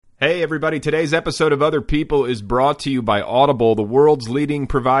Hey everybody, today's episode of Other People is brought to you by Audible, the world's leading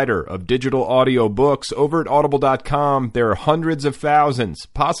provider of digital audio books. Over at audible.com, there are hundreds of thousands,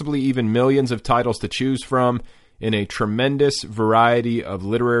 possibly even millions of titles to choose from in a tremendous variety of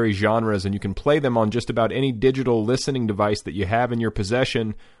literary genres, and you can play them on just about any digital listening device that you have in your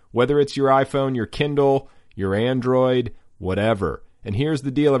possession, whether it's your iPhone, your Kindle, your Android, whatever. And here's the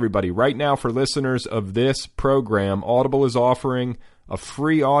deal, everybody. Right now, for listeners of this program, Audible is offering a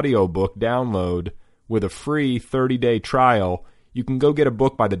free audiobook download with a free 30-day trial. You can go get a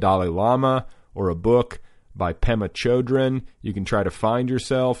book by the Dalai Lama or a book by Pema Chodron. You can try to find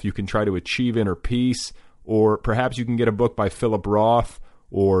yourself. You can try to achieve inner peace. Or perhaps you can get a book by Philip Roth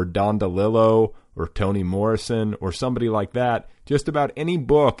or Don DeLillo or Toni Morrison or somebody like that. Just about any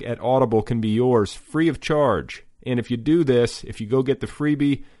book at Audible can be yours free of charge. And if you do this, if you go get the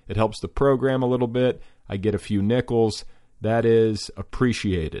freebie, it helps the program a little bit. I get a few nickels. That is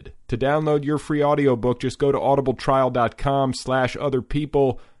appreciated. To download your free audiobook, just go to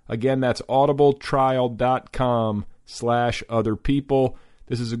audibletrial.com/otherpeople. Again, that's audibletrial.com/otherpeople.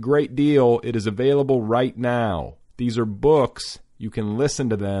 This is a great deal. It is available right now. These are books. You can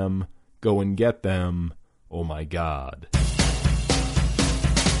listen to them. Go and get them. Oh my God.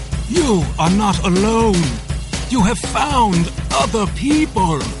 You are not alone. You have found other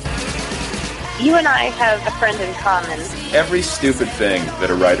people. You and I have a friend in common. Every stupid thing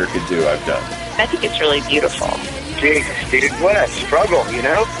that a writer could do, I've done. I think it's really beautiful. Jesus, dude, what a struggle, you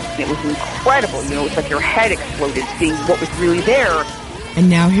know? It was incredible. You know, it's like your head exploded seeing what was really there. And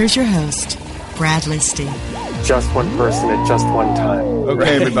now here's your host, Brad Listy. Just one person at just one time.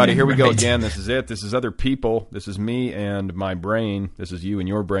 Okay, everybody, here we go again. This is it. This is Other People. This is me and my brain. This is you and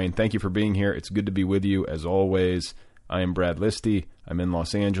your brain. Thank you for being here. It's good to be with you, as always. I am Brad Listy. I'm in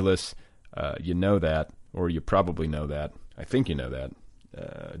Los Angeles. You know that, or you probably know that. I think you know that.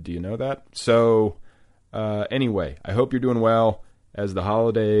 Do you know that? So, anyway, I hope you're doing well as the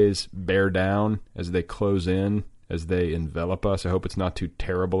holidays bear down, as they close in, as they envelop us. I hope it's not too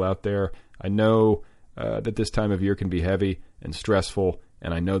terrible out there. I know that this time of year can be heavy and stressful,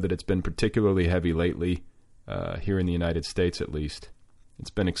 and I know that it's been particularly heavy lately, here in the United States at least.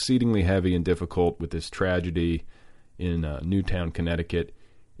 It's been exceedingly heavy and difficult with this tragedy in Newtown, Connecticut.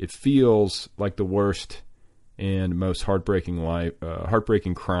 It feels like the worst and most heartbreaking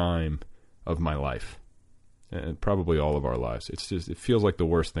crime of my life, and probably all of our lives. It feels like the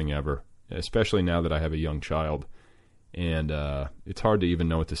worst thing ever, especially now that I have a young child, and it's hard to even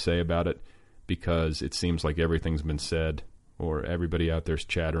know what to say about it because it seems like everything's been said, or everybody out there's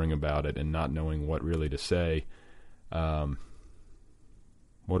chattering about it and not knowing what really to say. What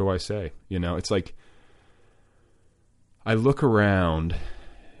do I say? You know, it's like I look around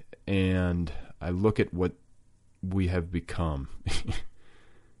and I look at what we have become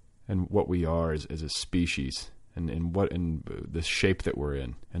and what we are as a species and the shape that we're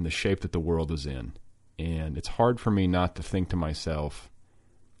in and the shape that the world is in. And it's hard for me not to think to myself,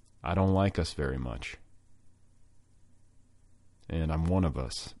 I don't like us very much. And I'm one of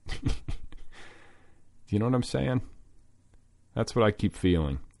us. Do you know what I'm saying? That's what I keep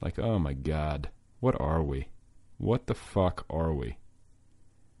feeling. Like, oh my God, what are we? What the fuck are we?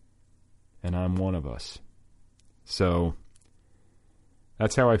 And I'm one of us. So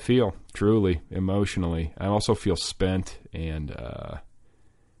that's how I feel, truly, emotionally. I also feel spent and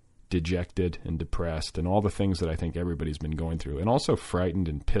dejected and depressed and all the things that I think everybody's been going through, and also frightened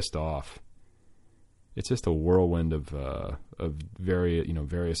and pissed off. It's just a whirlwind of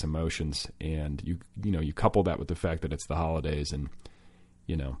various emotions, and you couple that with the fact that it's the holidays, and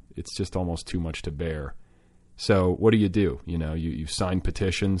it's just almost too much to bear. So what do? You sign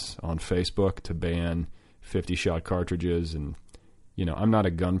petitions on Facebook to ban 50-shot cartridges, and I'm not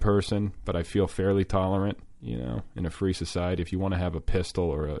a gun person, but I feel fairly tolerant. In a free society, if you want to have a pistol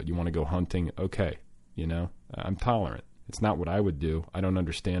or you want to go hunting, okay, I'm tolerant. It's not what I would do. I don't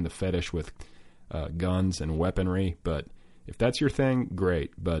understand the fetish with guns and weaponry, but if that's your thing,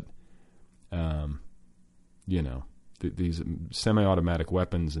 great. But these semi-automatic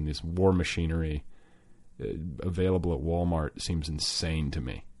weapons and this war machinery available at Walmart seems insane to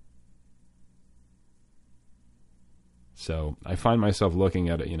me. So I find myself looking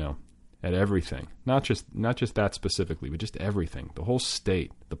at it, at everything, not just that specifically, but just everything, the whole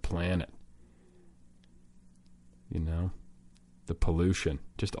state, the planet, the pollution,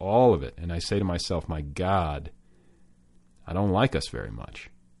 just all of it. And I say to myself, my God, I don't like us very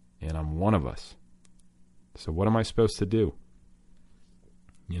much, and I'm one of us. So what am I supposed to do?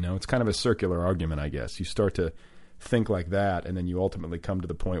 It's kind of a circular argument, I guess. You start to think like that, and then you ultimately come to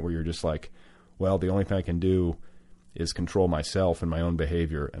the point where you're just like, well, the only thing I can do is control myself and my own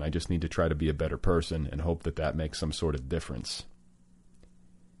behavior, and I just need to try to be a better person and hope that that makes some sort of difference.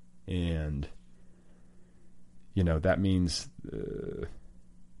 And, you know, that means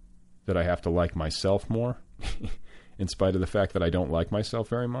that I have to like myself more, in spite of the fact that I don't like myself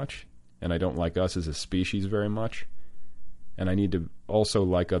very much, and I don't like us as a species very much, and I need to also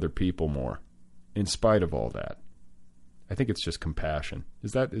like other people more, in spite of all that. I think it's just compassion.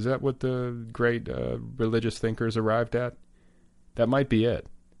 Is that what the great religious thinkers arrived at? That might be it.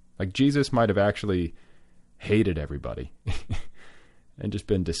 Like, Jesus might have actually hated everybody and just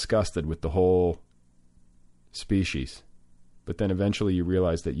been disgusted with the whole species. But then eventually you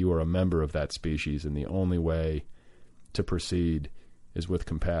realize that you are a member of that species, and the only way to proceed is with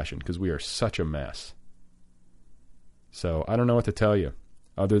compassion, because we are such a mess. So I don't know what to tell you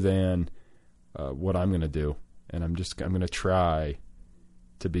other than what I'm going to do. And I'm going to try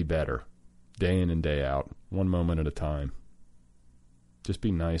to be better day in and day out, one moment at a time. Just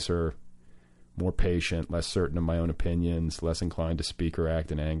be nicer, more patient, less certain of my own opinions, less inclined to speak or act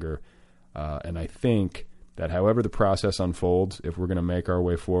in anger. And I think that however the process unfolds, if we're going to make our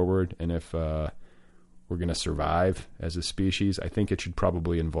way forward and if we're going to survive as a species, I think it should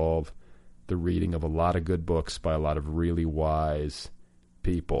probably involve the reading of a lot of good books by a lot of really wise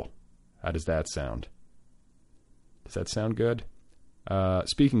people. How does that sound? Does that sound good?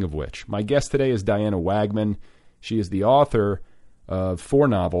 Speaking of which, my guest today is Diana Wagman. She is the author of 4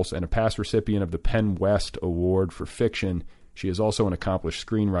 novels and a past recipient of the Penn West Award for Fiction. She is also an accomplished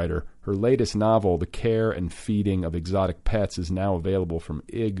screenwriter. Her latest novel, The Care and Feeding of Exotic Pets, is now available from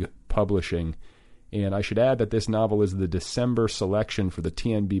IG Publishing. And I should add that this novel is the December selection for the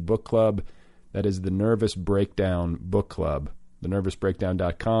TNB Book Club. That is the Nervous Breakdown Book Club.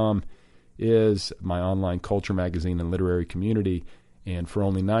 TheNervousBreakdown.com is my online culture magazine and literary community, and for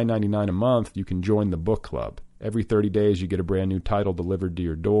only $9.99 a month, you can join the book club. Every 30 days, you get a brand new title delivered to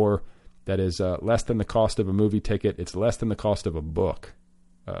your door. That is less than the cost of a movie ticket. It's less than the cost of a book,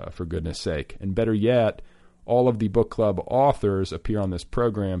 for goodness sake. And better yet, all of the book club authors appear on this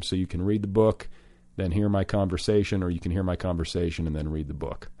program, so you can read the book, then hear my conversation, or you can hear my conversation and then read the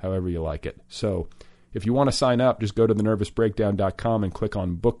book, however you like it. So if you want to sign up, just go to thenervousbreakdown.com and click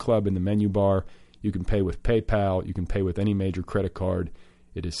on Book Club in the menu bar. You can pay with PayPal. You can pay with any major credit card.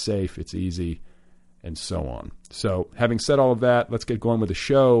 It is safe, it's easy, and so on. So having said all of that, let's get going with the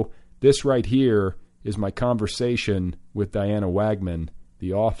show. This right here is my conversation with Diana Wagman,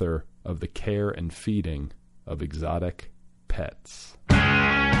 the author of The Care and Feeding of Exotic Pets.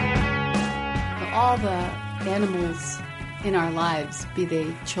 All the animals in our lives, be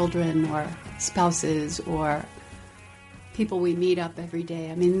they children or spouses or people we meet up every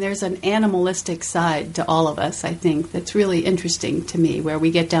day. I mean, there's an animalistic side to all of us, I think, that's really interesting to me, where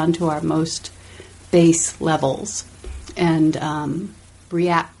we get down to our most base levels and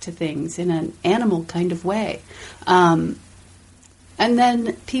react to things in an animal kind of way. And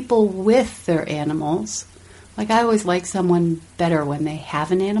then people with their animals. Like, I always like someone better when they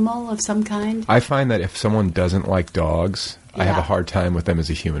have an animal of some kind. I find that if someone doesn't like dogs, I have a hard time with them as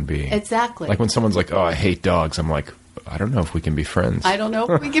a human being. Exactly. Like when someone's like, oh, I hate dogs, I'm like, I don't know if we can be friends. I don't know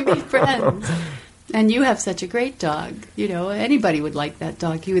if we can be friends. And you have such a great dog. You know, anybody would like that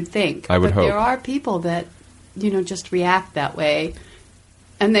dog, you would think. I would hope. But there are people that, you know, just react that way.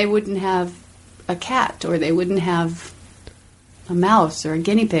 And they wouldn't have a cat, or they wouldn't have a mouse or a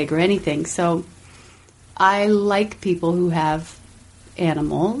guinea pig or anything. So I like people who have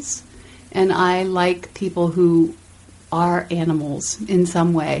animals, and I like people who are animals in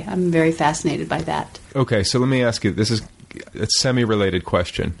some way. I'm very fascinated by that. Okay, so let me ask you, this is a semi-related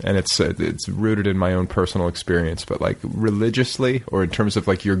question, and it's rooted in my own personal experience, but like religiously, or in terms of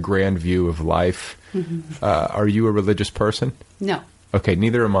like your grand view of life, are you a religious person? No. Okay,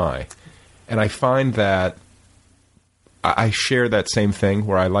 neither am I. And I find that I share that same thing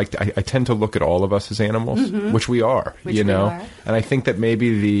where I tend to look at all of us as animals, which we are, you know? We are. And I think that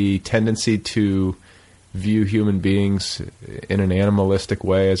maybe the tendency to view human beings in an animalistic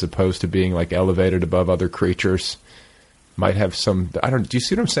way as opposed to being like elevated above other creatures might have some, do you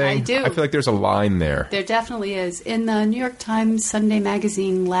see what I'm saying? I do. I feel like there's a line there. There definitely is. In the New York Times Sunday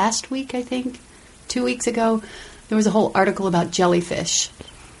magazine last week, I think, 2 weeks ago, there was a whole article about jellyfish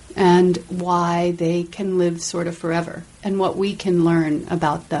and why they can live sort of forever and what we can learn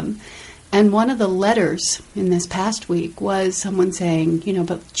about them. And one of the letters in this past week was someone saying, you know,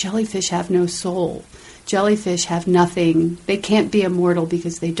 but jellyfish have no soul. Jellyfish have nothing. They can't be immortal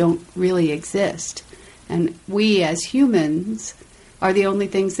because they don't really exist. And we as humans are the only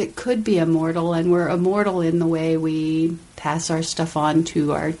things that could be immortal, and we're immortal in the way we pass our stuff on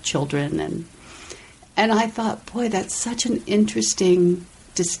to our children. And I thought, boy, that's such an interesting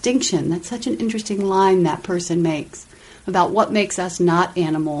distinction. That's such an interesting line that person makes about what makes us not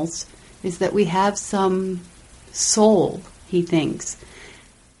animals, is that we have some soul, he thinks.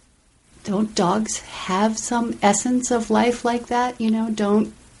 Don't dogs have some essence of life like that?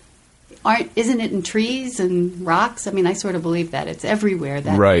 Isn't it in trees and rocks? I mean, I sort of believe that. It's everywhere,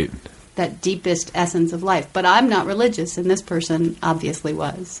 that deepest essence of life. But I'm not religious, and this person obviously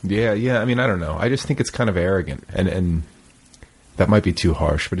was. Yeah. I mean, I don't know. I just think it's kind of arrogant, and that might be too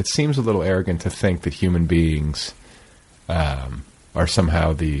harsh, but it seems a little arrogant to think that human beings are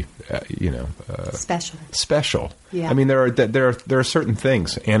somehow the special. Yeah. I mean, there are certain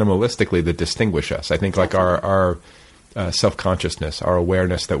things animalistically that distinguish us. I think like our self-consciousness, our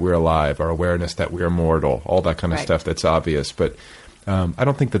awareness that we're alive, our awareness that we're mortal, all that kind of stuff that's obvious. But I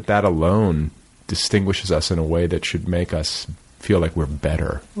don't think that alone distinguishes us in a way that should make us feel like we're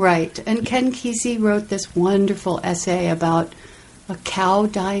better. Right. And Ken Kesey wrote this wonderful essay about a cow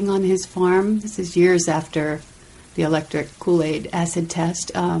dying on his farm. This is years after the electric Kool-Aid acid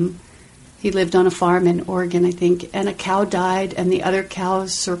test. He lived on a farm in Oregon, I think, and a cow died, and the other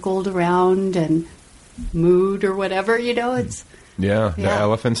cows circled around and mooed or whatever. It's the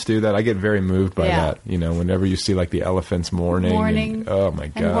elephants do that. I get very moved by that. Whenever you see like the elephants mourning. Oh my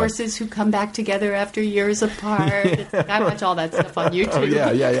God! And horses who come back together after years apart. I watch all that stuff on YouTube. Oh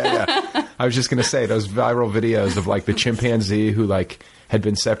yeah. I was just gonna say those viral videos of like the chimpanzee who like had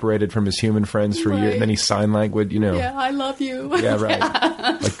been separated from his human friends for years, and then he sign language. Yeah, I love you. Yeah, right.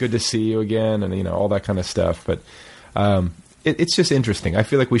 Like good to see you again, and all that kind of stuff. But it's just interesting. I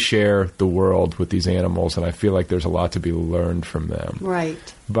feel like we share the world with these animals, and I feel like there's a lot to be learned from them.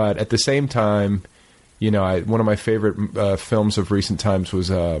 Right. But at the same time, one of my favorite films of recent times was,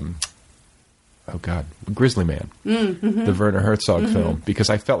 Grizzly Man, the Werner Herzog film, because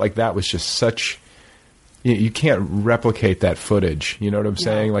I felt like that was just such... You can't replicate that footage. You know what I'm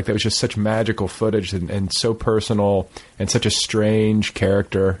saying? Like, that was just such magical footage and so personal and such a strange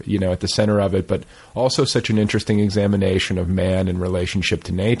character, at the center of it, but also such an interesting examination of man in relationship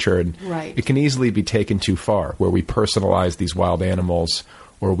to nature. And it can easily be taken too far, where we personalize these wild animals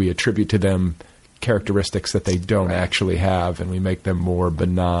or we attribute to them characteristics that they don't actually have, and we make them more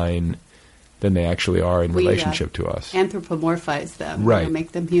benign than they actually are in relationship to us. Anthropomorphize them,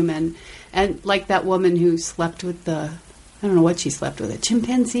 make them human. And like that woman who slept with I don't know what she slept with, a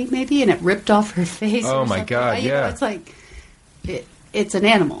chimpanzee maybe, and it ripped off her face. Oh my God, it's like, it's an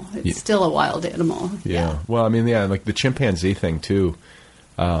animal. It's still a wild animal. Yeah. Well, I mean, like the chimpanzee thing too.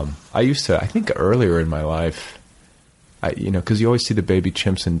 I think earlier in my life, because you always see the baby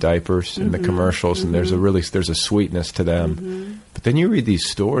chimps in diapers in the commercials, and there's a sweetness to them. But then you read these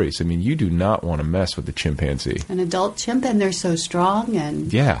stories. I mean, you do not want to mess with the chimpanzee. An adult chimp, and they're so strong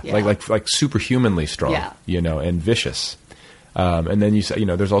and like superhumanly strong, and vicious. And then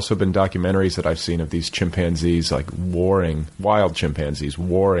there's also been documentaries that I've seen of these chimpanzees like wild chimpanzees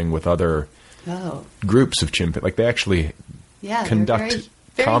warring with other groups of chimpanzees. Like they actually conduct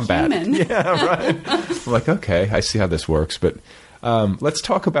combat. Human. Yeah, right. I'm like, okay, I see how this works. But let's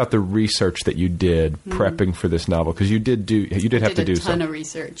talk about the research that you did prepping for this novel, because you did have to do some. a ton of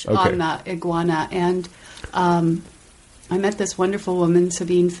research on the iguana, and I met this wonderful woman,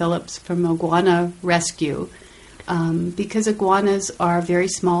 Sabine Phillips, from Iguana Rescue, because iguanas are very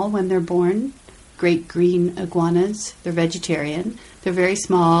small when they're born. Great green iguanas. They're vegetarian. They're very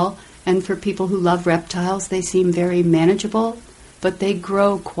small, and for people who love reptiles, they seem very manageable, but they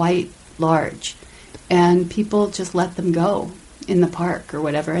grow quite large, and people just let them go in the park or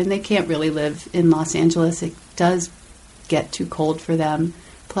whatever, and they can't really live in Los Angeles. It does get too cold for them.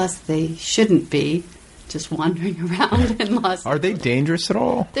 Plus, they shouldn't be just wandering around in Los Angeles. Are they dangerous at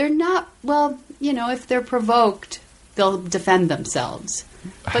all? They're not. Well, if they're provoked, they'll defend themselves.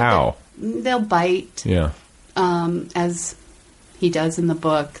 How? They'll bite. Yeah. As he does in the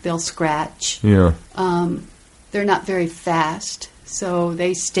book. They'll scratch. Yeah. They're not very fast, so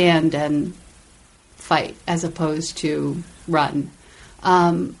they stand and fight as opposed to run.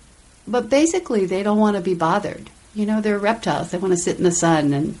 But basically, they don't want to be bothered. They're reptiles. They want to sit in the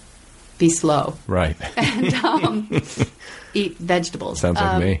sun and be slow. Right. And eat vegetables. Sounds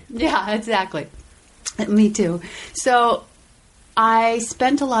like me. Yeah, exactly. Me too. So I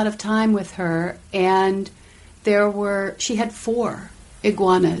spent a lot of time with her, and she had 4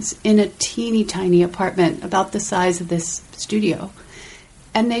 iguanas in a teeny tiny apartment about the size of this studio.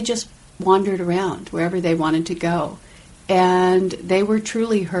 And they just wandered around wherever they wanted to go. And they were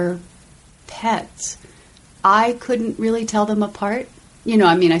truly her pets. I couldn't really tell them apart.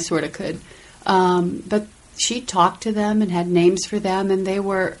 I sort of could. But she talked to them and had names for them, and they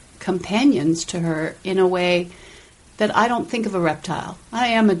were companions to her in a way that I don't think of a reptile. I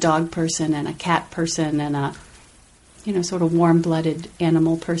am a dog person and a cat person and a, sort of warm-blooded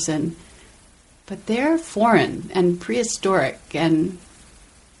animal person. But they're foreign and prehistoric and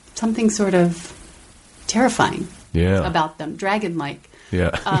something sort of terrifying about them, dragon-like.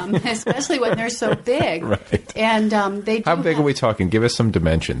 Yeah. Especially when they're so big. Right. And they do How big are we talking? Give us some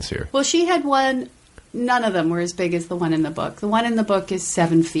dimensions here. Well, she had one. None of them were as big as the one in the book. The one in the book is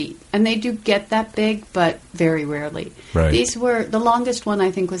 7 feet. And they do get that big, but very rarely. Right. These were, the longest one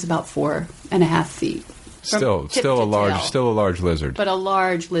I think was about 4.5 feet. Still a large lizard. But a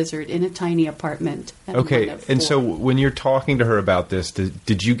large lizard in a tiny apartment. Okay, and so when you're talking to her about this,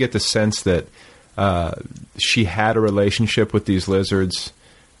 did you get the sense that she had a relationship with these lizards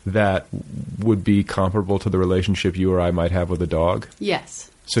that would be comparable to the relationship you or I might have with a dog? Yes.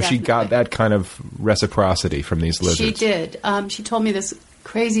 So definitely. She got that kind of reciprocity from these lizards. She did. She told me this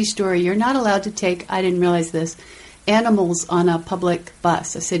crazy story. You're not allowed to take, I didn't realize this, animals on a public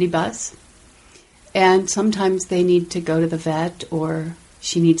bus, a city bus. And sometimes they need to go to the vet, or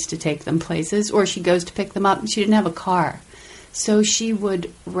she needs to take them places, or she goes to pick them up, and she didn't have a car. So she would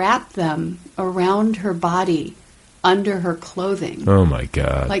wrap them around her body under her clothing. Oh, my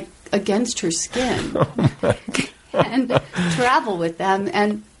God. Like against her skin. Oh, my God. And travel with them.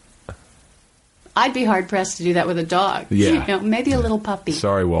 And I'd be hard-pressed to do that with a dog. Yeah. Maybe a little puppy.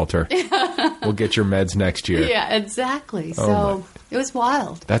 Sorry, Walter. We'll get your meds next year. Yeah, exactly. Oh, so it was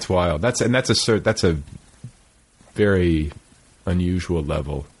wild. That's wild. That's a very unusual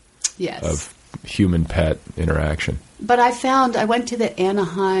level Yes. of human-pet interaction. But I went to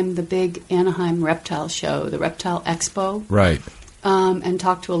the big Anaheim reptile show, the Reptile Expo. Right. And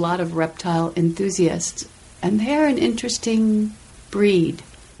talked to a lot of reptile enthusiasts. And they're an interesting breed.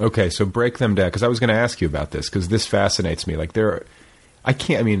 Okay, so break them down, because I was going to ask you about this, because this fascinates me.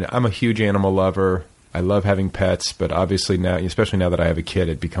 I'm a huge animal lover. I love having pets, but obviously now, especially now that I have a kid,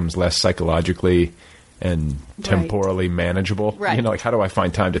 it becomes less psychologically and temporally manageable. Right. Like, how do I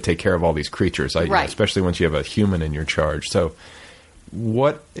find time to take care of all these creatures? Especially once you have a human in your charge. So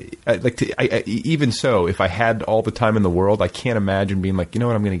even so, if I had all the time in the world, I can't imagine being like, you know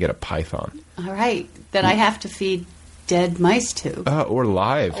what, I'm going to get a python. All right. That I have to feed dead mice to. Or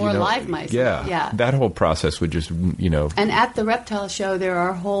live. Or live mice. Yeah. That whole process would just, And at the reptile show, there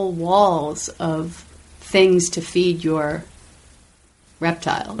are whole walls of things to feed your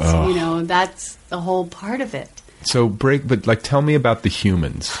reptiles. Oh. That's the whole part of it. So tell me about the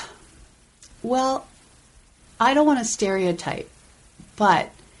humans. Well, I don't want to stereotype,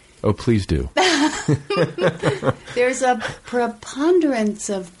 but... Oh, please do. There's a preponderance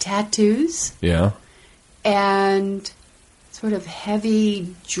of tattoos. Yeah. And sort of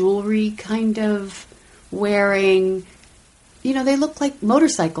heavy jewelry kind of wearing. They look like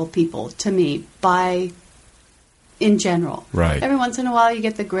motorcycle people to me in general. Right. Every once in a while you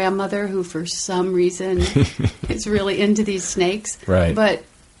get the grandmother who for some reason is really into these snakes. Right. But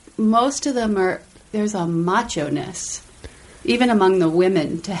most of them there's a macho-ness, even among the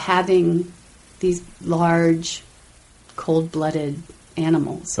women, to having these large, cold-blooded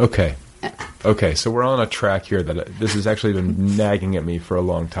animals. Okay. So we're on a track here that this has actually been nagging at me for a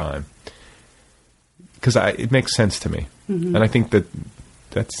long time. Because it makes sense to me. Mm-hmm. And I think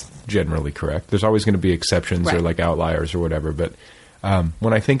that's generally correct. There's always going to be exceptions or like outliers or whatever. But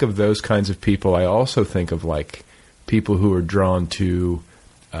when I think of those kinds of people, I also think of like people who are drawn to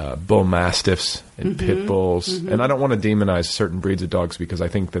bull mastiffs and pit bulls. Mm-hmm. And I don't want to demonize certain breeds of dogs because I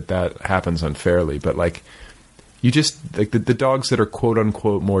think that happens unfairly. But like... You just, like the dogs that are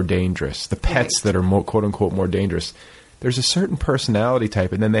quote-unquote more dangerous, the pets that are more quote-unquote more dangerous, there's a certain personality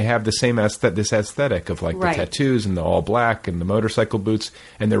type, and then they have the same this aesthetic of like the tattoos and the all black and the motorcycle boots,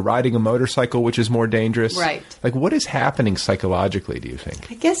 and they're riding a motorcycle, which is more dangerous. Right. Like, what is happening psychologically, do you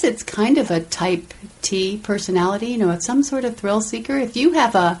think? I guess it's kind of a type T personality. It's some sort of thrill seeker. If you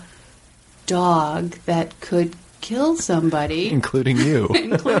have a dog that could kill somebody... Including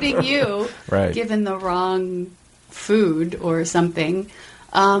you. Right. Given the wrong... food or something,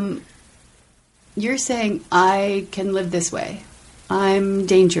 you're saying, I can live this way. I'm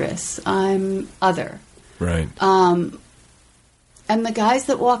dangerous. I'm other. Right. And the guys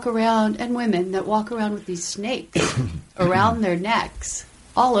that walk around, and women that walk around with these snakes around their necks,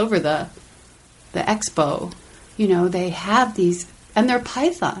 all over the expo, they have these, and they're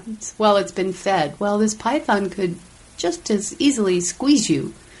pythons. Well, it's been fed. Well, this python could just as easily squeeze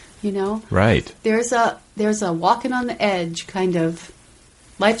you. Right. There's a walking on the edge kind of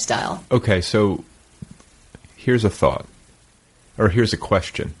lifestyle. Okay, so here's a thought, or here's a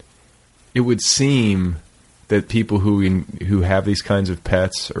question. It would seem that people who have these kinds of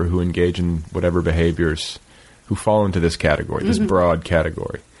pets or who engage in whatever behaviors, who fall into this category, this broad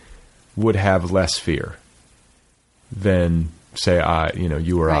category, would have less fear than, say,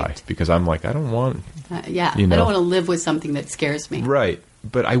 you or I, because I'm like, I don't want... I don't want to live with something that scares me. Right.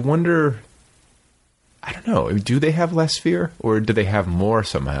 But I wonder, I don't know, do they have less fear or do they have more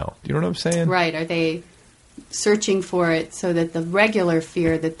somehow? Do you know what I'm saying? Right. Are they searching for it so that the regular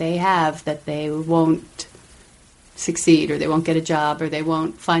fear that they have, that they won't succeed or they won't get a job or they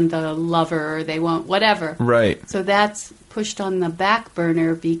won't find the lover or they won't whatever. Right. So that's pushed on the back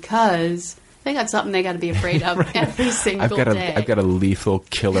burner because they got something they got to be afraid of every single day. I've got a lethal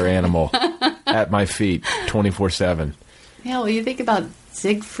killer animal at my feet 24/7. Yeah, well, you think about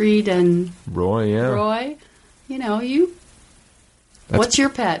Siegfried and Roy, what's your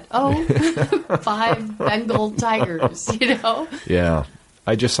pet? Oh, 5 Bengal tigers, Yeah.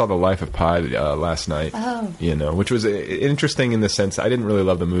 I just saw The Life of Pi last night, which was interesting in the sense, I didn't really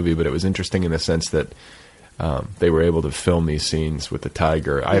love the movie, but it was interesting in the sense that they were able to film these scenes with the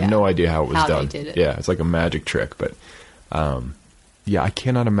tiger. I have no idea how it was done. They did it. Yeah, it's like a magic trick, but I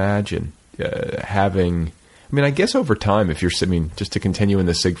cannot imagine having... I mean, I guess over time, just to continue in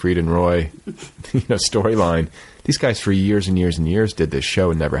the Siegfried and Roy, storyline, these guys for years and years and years did this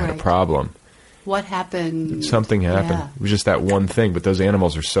show and never had a problem. What happened? Something happened. Yeah. It was just that one thing. But those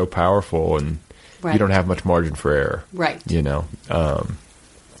animals are so powerful, and you don't have much margin for error. Right.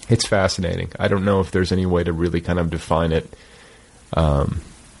 It's fascinating. I don't know if there's any way to really kind of define it, in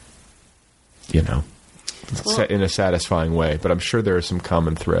a satisfying way. But I'm sure there are some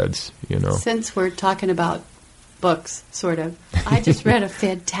common threads, Since we're talking about books, sort of, I just read a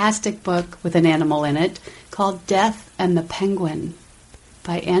fantastic book with an animal in it called Death and the Penguin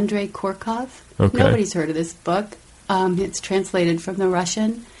by Andrei Korkov. Okay. Nobody's heard of this book. It's translated from the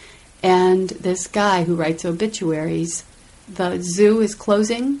Russian. And this guy who writes obituaries, the zoo is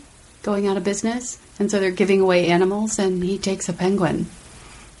closing, going out of business, and so they're giving away animals, and he takes a penguin.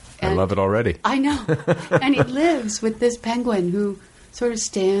 And I love it already. I know. And he lives with this penguin who sort of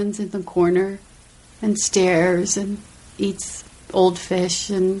stands in the corner and stares and eats old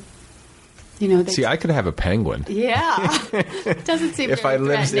fish and, See, I could have a penguin. Yeah. Doesn't seem If I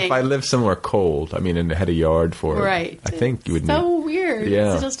lived somewhere cold, and had a yard for it. Right. I think you would so weird.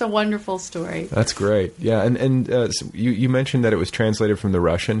 Yeah. It's just a wonderful story. That's great. Yeah, and so you mentioned that it was translated from the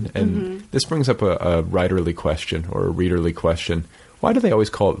Russian, and this brings up a writerly question or a readerly question. Why do they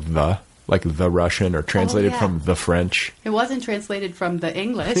always call it like the Russian, or translated from the French? It wasn't translated from the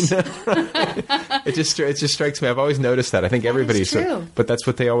English. It just strikes me. I've always noticed that. I think everybody's true. But that's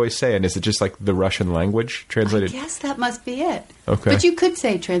what they always say. And is it just like the Russian language translated? I guess that must be it. Okay. But you could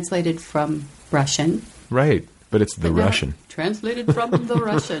say translated from Russian. Right. But it's the Russian. Translated from the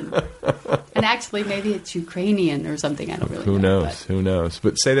Russian. And actually, maybe it's Ukrainian or something. I don't really know. Who knows?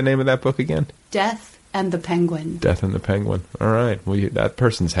 But say the name of that book again. Death and the Penguin. Death and the Penguin. All right. Well, that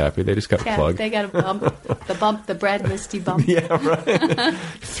person's happy. They just got a plug. They got a bump. The Brad Listy bump. Yeah, right.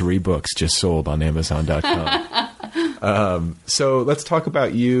 3 books just sold on Amazon.com. So let's talk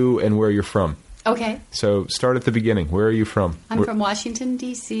about you and where you're from. Okay. So start at the beginning. Where are you from? I'm from Washington,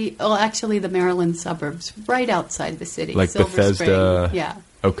 D.C. Oh, actually, the Maryland suburbs, right outside the city. Like Silver Bethesda? Spring. Yeah.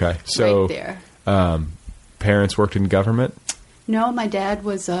 Okay. So, right there. Parents worked in government? No, my dad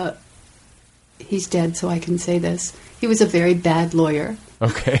was he's dead, so I can say this. He was a very bad lawyer.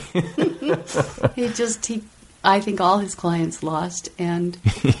 Okay. I think all his clients lost, and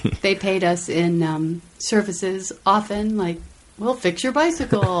they paid us in services often, like, we'll fix your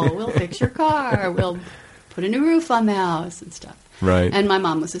bicycle, we'll fix your car, we'll put a new roof on the house and stuff. Right. And my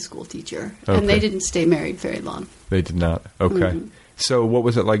mom was a school teacher, okay. and they didn't stay married very long. They did not. Okay. So what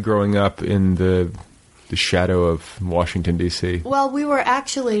was it like growing up in the shadow of Washington, D.C.? Well, we were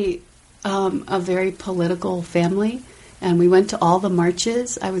actually a very political family, and we went to all the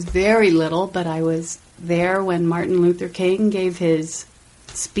marches. I was very little, but I was there when Martin Luther King gave his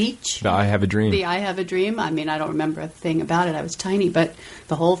speech. The I Have a Dream. The I Have a Dream. I don't remember a thing about it. I was tiny, but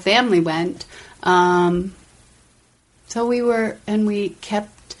the whole family went. So we were, and we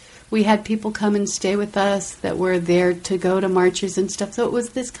had people come and stay with us that were there to go to marches and stuff. So it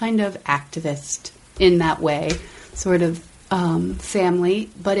was this kind of activist in that way, sort of family,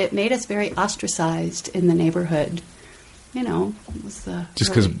 but it made us very ostracized in the neighborhood. It was the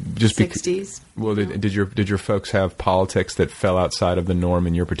just 60s. Well, did your folks have politics that fell outside of the norm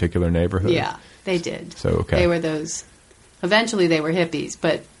in your particular neighborhood? Yeah, they did. So okay, they were those. Eventually, they were hippies,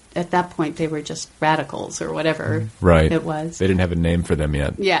 but at that point, they were just radicals or whatever. Right. It was. They didn't have a name for them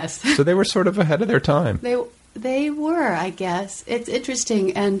yet. Yes. So they were sort of ahead of their time. They were, I guess. It's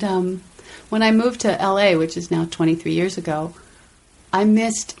interesting, and when I moved to L.A., which is now 23 years ago, I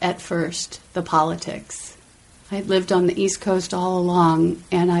missed at first the politics. I had lived on the East Coast all along,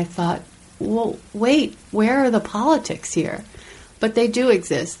 and I thought, well, wait, where are the politics here? But they do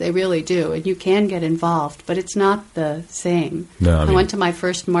exist. They really do. And you can get involved, but it's not the same. No, I went to my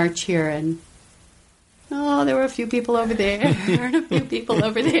first march here, and there were a few people over there and a few people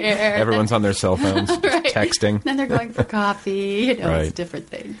over there. Everyone's on their cell phones, right. texting. Then they're going for coffee. Right. It's different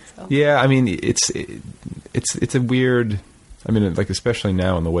things. So. Yeah, I mean, it's a weird. I mean, like especially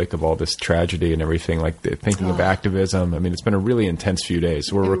now in the wake of all this tragedy and everything, like thinking of activism. I mean, it's been a really intense few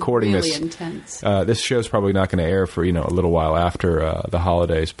days. We're recording really this. Intense. This show's probably not going to air for a little while after the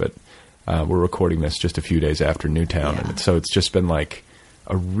holidays, but we're recording this just a few days after Newtown, and so it's just been like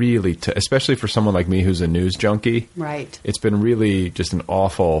a really, especially for someone like me who's a news junkie. Right. It's been really just an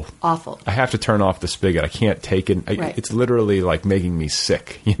awful. I have to turn off the spigot. I can't take it. It's literally like making me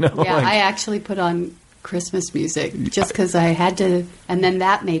sick. Yeah, like, I actually put on Christmas music just because I had to, and then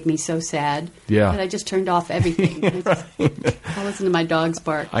that made me so sad that I just turned off everything. I listen to my dogs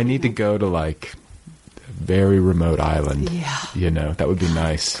bark. I need to go to like a very remote island. That would be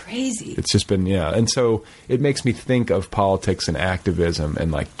nice. Crazy. It's just been and so it makes me think of politics and activism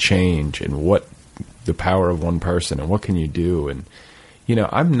and like change and what the power of one person and what can you do. And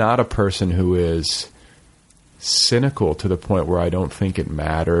I'm not a person who is cynical to the point where I don't think it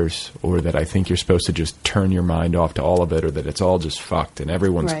matters, or that I think you're supposed to just turn your mind off to all of it, or that it's all just fucked and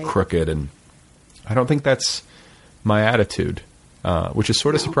everyone's crooked. And I don't think that's my attitude, which is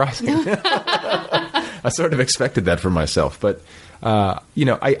sort of surprising. I sort of expected that for myself, but I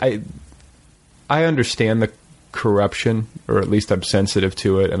understand the corruption, or at least I'm sensitive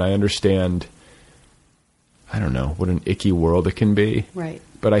to it, and I understand. I don't know what an icky world it can be. Right.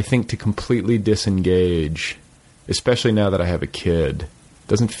 But I think to completely disengage, especially now that I have a kid,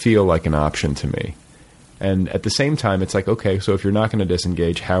 doesn't feel like an option to me. And at the same time, it's like, okay, so if you're not going to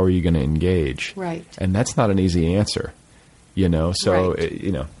disengage, how are you going to engage? Right. And that's not an easy answer, So,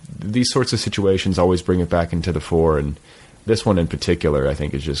 these sorts of situations always bring it back into the fore. And this one in particular, I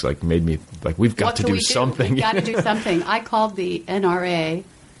think, is just like made me like, we've got to do something. We've got to do something. I called the NRA.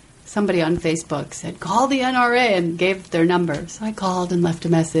 Somebody on Facebook said, call the NRA, and gave their number. So I called and left a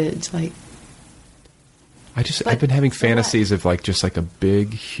message. I've been having fantasies of like just like a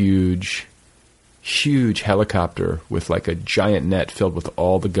big, huge helicopter with like a giant net filled with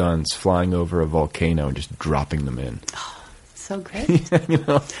all the guns flying over a volcano and just dropping them in. Oh, so great.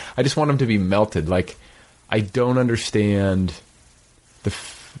 I just want them to be melted. Like, I don't understand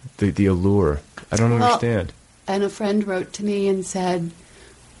the allure. I don't understand. And a friend wrote to me and said,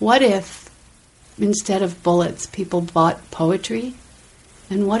 what if, instead of bullets, people bought poetry?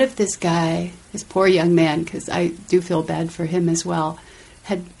 And what if this guy, this poor young man, because I do feel bad for him as well,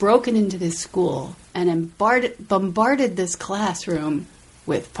 had broken into this school and bombarded this classroom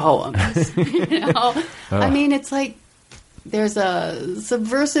with poems? I mean, it's like there's a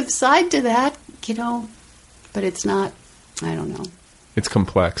subversive side to that, but it's not, I don't know. It's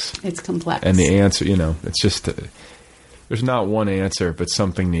complex. And the answer, it's just... there's not one answer, but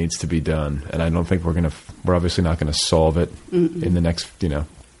something needs to be done, and I don't think we're obviously not going to solve it in the next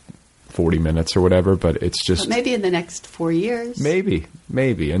 40 minutes or whatever. But it's just maybe in the next 4 years. Maybe,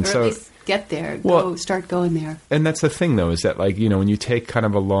 and or so at least get there. Start going there. And that's the thing, though, is that like when you take kind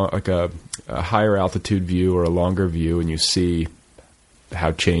of a higher altitude view or a longer view, and you see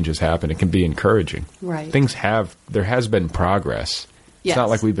how changes happen, it can be encouraging. Right. There has been progress. Yes. It's not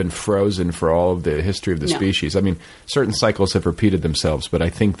like we've been frozen for all of the history of the species. I mean, certain cycles have repeated themselves, but I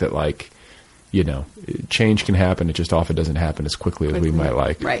think that, change can happen. It just often doesn't happen as quickly as we might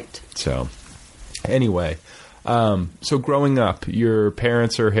like. Right. So, anyway, so growing up, your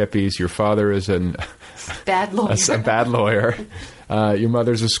parents are hippies. Your father is a bad lawyer. Your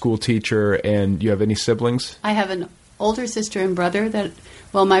mother's a school teacher, and you have any siblings? I have an older sister and brother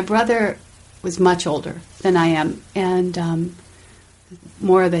my brother was much older than I am, and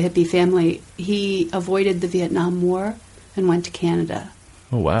more of the hippie family. He avoided the Vietnam War and went to Canada.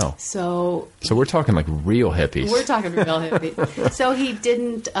 Oh, wow. So we're talking like real hippies. We're talking real hippies. So he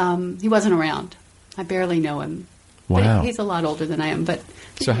didn't, he wasn't around. I barely know him. Wow. But he's a lot older than I am. But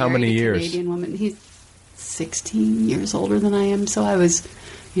so how many years? Canadian woman. He's 16 years older than I am. So I was,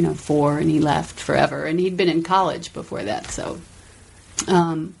 4, and he left forever. And he'd been in college before that. So,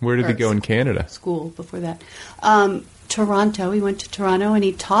 where did he go in Canada? School before that. Toronto. He went to Toronto, and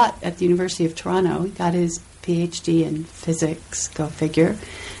he taught at the University of Toronto. He got his PhD in physics, go figure.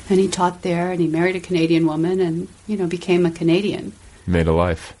 And he taught there, and he married a Canadian woman and, became a Canadian. Made a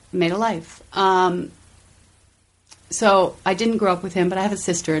life. So I didn't grow up with him, but I have a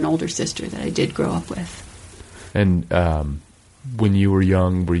sister, an older sister, that I did grow up with. And when you were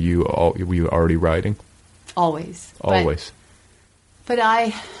young, were you already writing? Always. Always. But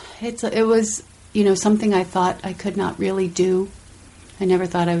it was, something I thought I could not really do. I never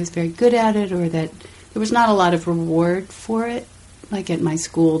thought I was very good at it, or that there was not a lot of reward for it, like at my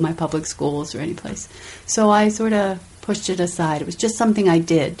school, my public schools, or any place. So I sort of pushed it aside. It was just something I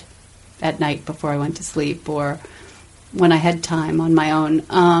did at night before I went to sleep, or when I had time on my own.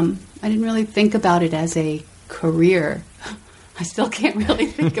 I didn't really think about it as a career. I still can't really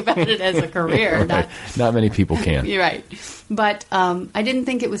think about it as a career. Right. Not many people can. You're right. But I didn't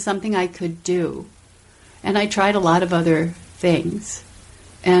think it was something I could do. And I tried a lot of other things.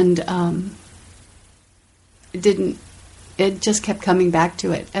 And it just kept coming back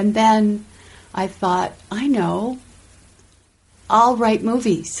to it. And then I thought, I know, I'll write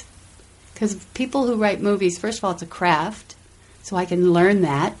movies. Because people who write movies, first of all, it's a craft, so I can learn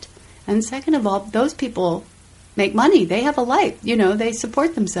that. And second of all, those people make money. They have a life. They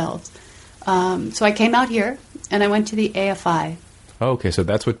support themselves. So I came out here, and I went to the AFI. Oh, okay, so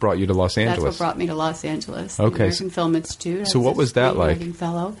that's what brought you to Los Angeles. That's what brought me to Los Angeles. Okay. The American Film Institute. So what was that like?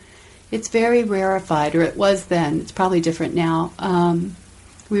 Fellow. It's very rarefied, or it was then. It's probably different now.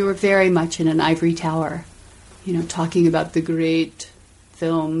 We were very much in an ivory tower, talking about the great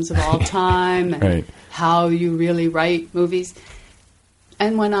films of all time and right. How you really write movies.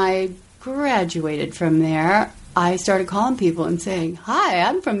 And when I graduated from there, I started calling people and saying, "Hi,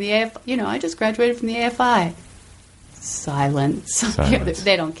 I'm from the AFI. I just graduated from the AFI." Silence.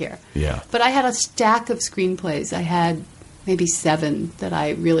 They don't care. Yeah. But I had a stack of screenplays. I had maybe 7 that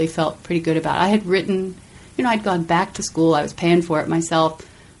I really felt pretty good about. I had written, I'd gone back to school. I was paying for it myself.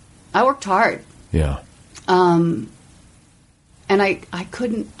 I worked hard. Yeah. And I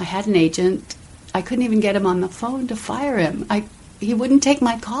had an agent. I couldn't even get him on the phone to fire him. He wouldn't take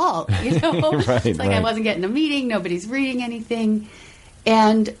my call, Right, It's like right. I wasn't getting a meeting. Nobody's reading anything.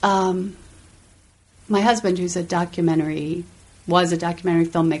 And my husband, who's was a documentary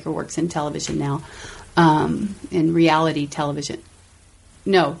filmmaker, works in television now, in reality television.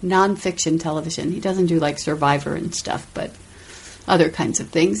 No, nonfiction television. He doesn't do like Survivor and stuff, but other kinds of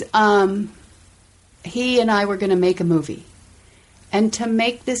things. He and I were going to make a movie. And to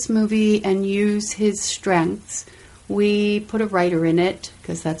make this movie and use his strengths, we put a writer in it,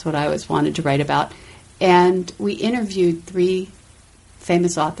 because that's what I always wanted to write about. And we interviewed 3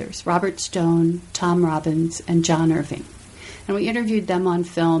 famous authors, Robert Stone, Tom Robbins, and John Irving. And we interviewed them on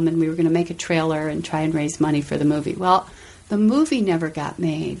film, and we were going to make a trailer and try and raise money for the movie. Well, the movie never got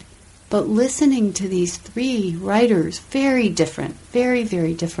made. But listening to these 3 writers, very different, very,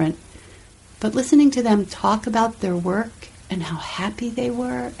 very different, but listening to them talk about their work and how happy they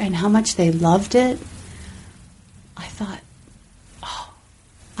were and how much they loved it, I thought,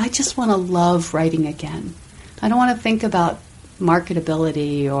 I just want to love writing again. I don't want to think about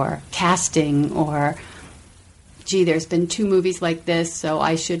marketability or casting or, gee, there's been 2 movies like this, so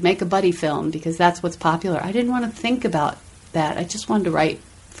I should make a buddy film because that's what's popular. I didn't want to think about that. I just wanted to write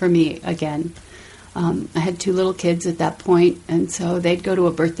for me again. I had 2 little kids at that point, and so they'd go to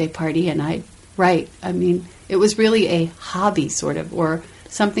a birthday party and I'd write. I mean, it was really a hobby sort of, or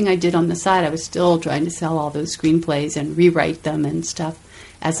something I did on the side. I was still trying to sell all those screenplays and rewrite them and stuff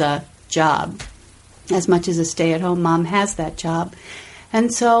as a job. As much as a stay-at-home mom has that job.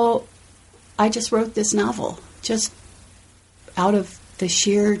 And so I just wrote this novel, just out of the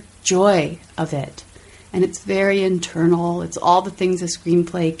sheer joy of it. And it's very internal. It's all the things a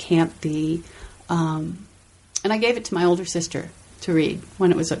screenplay can't be. And I gave it to my older sister to read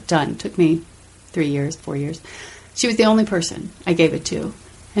when it was done. It took me 4 years. She was the only person I gave it to.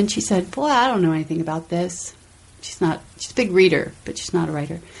 And she said, "Boy, I don't know anything about this." She's a big reader, but she's not a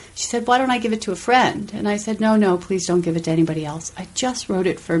writer. She said, "Why don't I give it to a friend?" And I said, No, please don't give it to anybody else. I just wrote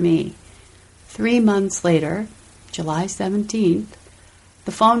it for me. 3 months later, July 17th,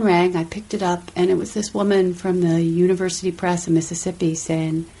 the phone rang. I picked it up, and it was this woman from the University Press in Mississippi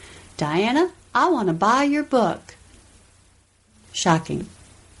saying, "Diana, I want to buy your book." Shocking.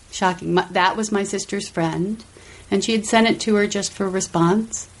 That was my sister's friend, and she had sent it to her just for a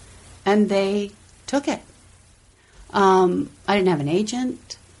response, and they took it. I didn't have an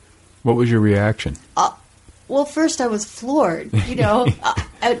agent. What was your reaction? Well, first I was floored,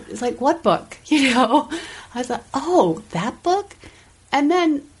 It's like, what book? I was like, oh, that book? And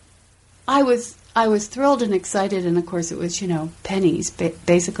then I was thrilled and excited, and of course it was, pennies,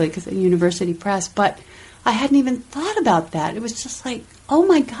 basically, because the University Press, but I hadn't even thought about that. It was just like, oh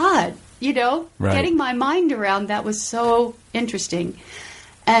my God, Right. Getting my mind around that was so interesting.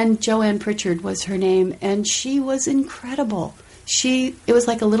 And Joanne Pritchard was her name, and she was incredible. It was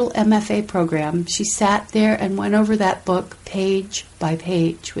like a little MFA program. She sat there and went over that book page by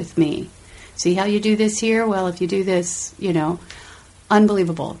page with me. See how you do this here? Well, if you do this,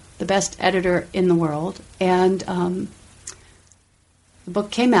 unbelievable. The best editor in the world. And the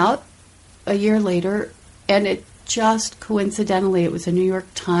book came out a year later, and it just coincidentally, it was a New York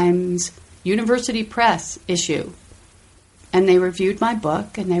Times University Press issue. And they reviewed my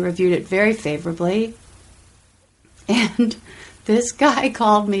book, and they reviewed it very favorably. And this guy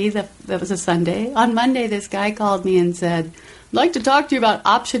called me, that was a Sunday. On Monday, this guy called me and said, I'd like to talk to you about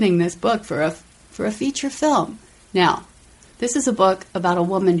optioning this book for a feature film. Now, this is a book about a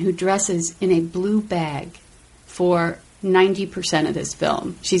woman who dresses in a blue bag for 90% of this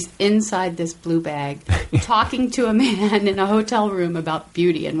film. She's inside this blue bag talking to a man in a hotel room about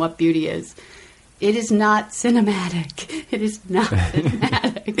beauty and what beauty is. It is not cinematic. It is not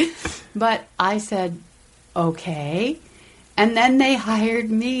cinematic. But I said, okay. And then they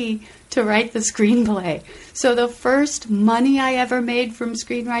hired me to write the screenplay. So the first money I ever made from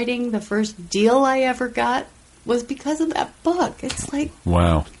screenwriting, the first deal I ever got, was because of that book. It's like,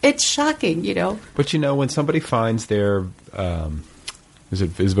 wow. It's shocking, But when somebody finds their,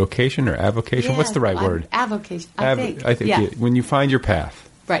 is vocation or avocation? Yeah, What's the right word? Avocation, I think. I think yeah. When you find your path.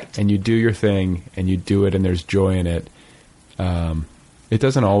 Right. And you do your thing, and you do it, and there's joy in it. It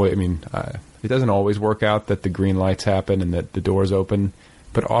doesn't always. It doesn't always work out that the green lights happen and that the doors open,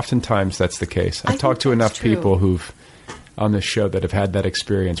 but oftentimes that's the case. I've talked to enough people who've on this show that have had that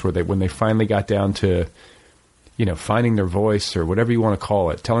experience where when they finally got down to, finding their voice or whatever you want to call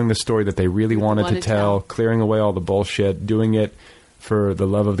it, telling the story that they really wanted to tell, clearing away all the bullshit, doing it for the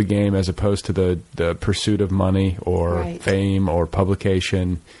love of the game as opposed to the pursuit of money or fame or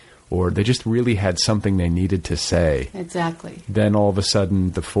publication, or they just really had something they needed to say. Exactly. Then all of a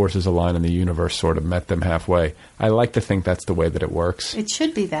sudden the forces align and the universe sort of met them halfway. I like to think that's the way that it works. It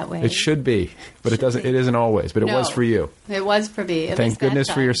should be that way. It should be, but it doesn't. It isn't always, but it was for you. It was for me. Thank goodness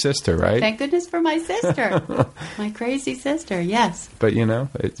for your sister, right? Thank goodness for my sister. My crazy sister, yes. But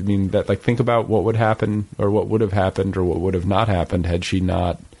think about what would happen or what would have happened or what would have not happened had she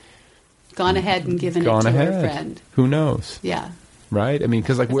not gone ahead and given it to her friend. Who knows? Yeah. Right?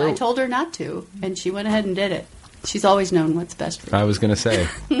 Because I told her not to, and she went ahead and did it. She's always known what's best for her. I was going to say,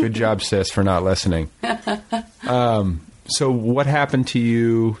 good job, sis, for not listening. So what happened to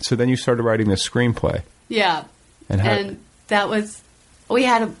you? So then you started writing this screenplay. Yeah. And that was, we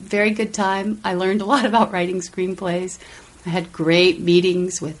had a very good time. I learned a lot about writing screenplays. I had great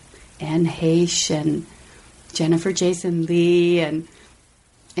meetings with Anne Heche and Jennifer Jason Leigh, and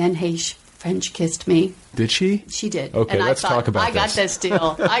Anne Heche French kissed me. Did she? She did. Okay, and let's talk about this. I got this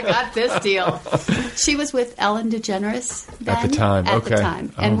deal. I got this deal. She was with Ellen DeGeneres then. At the time, At the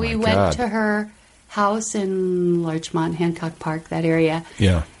time. And we went to her house in Larchmont, Hancock Park, that area.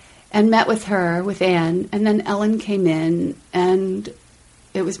 Yeah. And met with her, with Anne. And then Ellen came in, and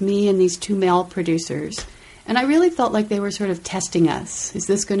it was me and these two male producers. And I really felt like they were sort of testing us. Is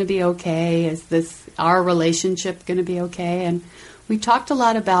this going to be okay? Is our relationship going to be okay? And we talked a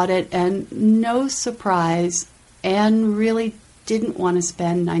lot about it, and no surprise, Anne really didn't want to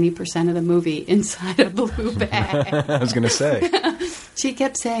spend 90% of the movie inside a blue bag. I was going to say. She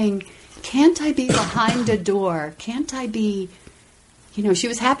kept saying, can't I be behind a door? Can't I be, she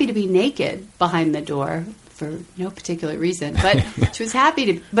was happy to be naked behind the door for no particular reason, but she was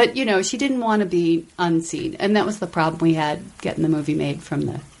happy to, but she didn't want to be unseen. And that was the problem we had getting the movie made from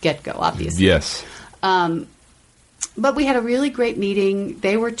the get-go, obviously. Yes. But we had a really great meeting.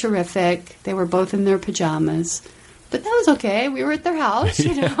 They were terrific. They were both in their pajamas. But that was okay. We were at their house,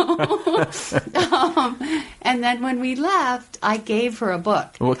 and then when we left, I gave her a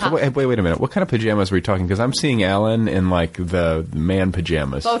book. Wait a minute. What kind of pajamas were you talking? Because I'm seeing Alan in the man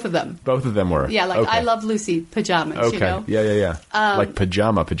pajamas. Both of them. Both of them were. Yeah, okay. I Love Lucy pajamas. Okay. Yeah. Like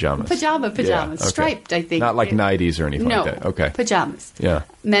pajamas. Pajamas. Yeah, okay. Striped, I think. Not like nighties or anything like that. Okay. Pajamas. Yeah.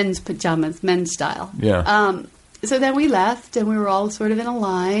 Men's pajamas, men's style. Yeah. So then we left, and we were all sort of in a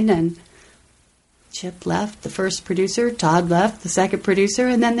line, and Chip left, the first producer, Todd left, the second producer,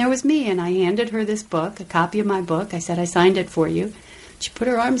 and then there was me, and I handed her this book, a copy of my book. I said, I signed it for you. She put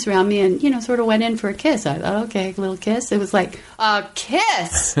her arms around me and, sort of went in for a kiss. I thought, okay, a little kiss. It was like, a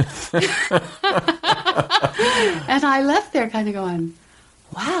kiss! And I left there kind of going,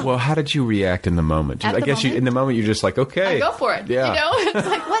 wow. Well, how did you react in the moment? I guess in the moment you're just like, okay. I go for it. Yeah. It's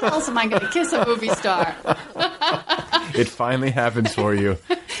like, what else am I going to kiss a movie star? It finally happens for you.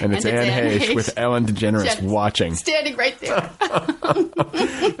 And it's Anne Heche with Ellen DeGeneres watching. Standing right there.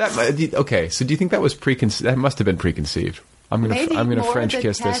 Okay, so do you think that was preconceived? That must have been preconceived. I'm gonna more French the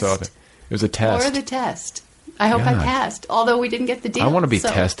kiss this test. author. It was a test. Or the test. I hope I God. passed, although we didn't get the deal. I want to be so.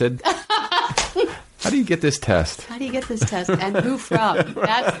 tested. How do you get this test? How do you get this test, and who from?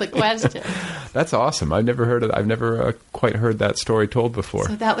 That's the question. That's awesome. I've never quite heard that story told before.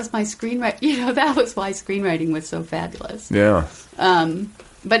 So that was my screenwriting. That was why screenwriting was so fabulous. Yeah.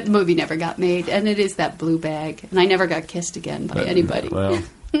 But the movie never got made, and it is that blue bag. And I never got kissed again by anybody. Well,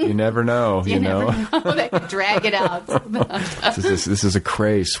 you never know. you never know. They could drag it out. This is a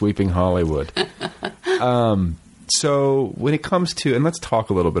craze sweeping Hollywood. So when it comes to, and let's talk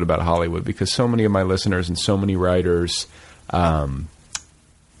a little bit about Hollywood, because so many of my listeners and so many writers,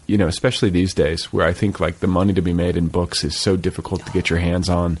 especially these days, where I think like the money to be made in books is so difficult to get your hands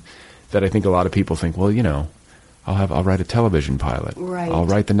on, that I think a lot of people think, well, I'll write a television pilot. Right. I'll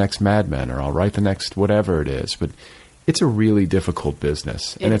write the next Mad Men, or I'll write the next whatever it is. But it's a really difficult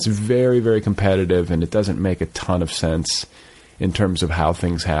business, and it's very, very competitive, and it doesn't make a ton of sense in terms of how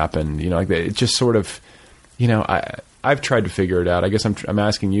things happen. It just sort of, I've tried to figure it out. I guess I'm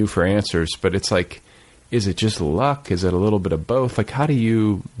asking you for answers, but it's like, is it just luck? Is it a little bit of both? Like, how do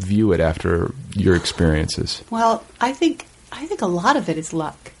you view it after your experiences? Well, I think a lot of it is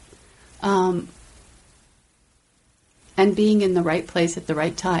luck. And being in the right place at the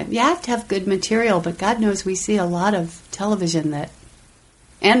right time. You have to have good material, but God knows we see a lot of television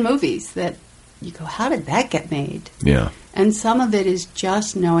and movies that you go, how did that get made? Yeah. And some of it is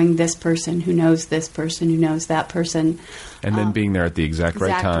just knowing this person who knows this person who knows that person. And then being there at the exact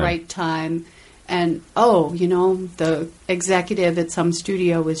right time. And, the executive at some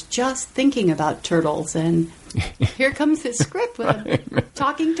studio was just thinking about turtles, and here comes this script with a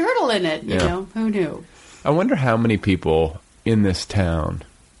talking turtle in it. Who knew? I wonder how many people in this town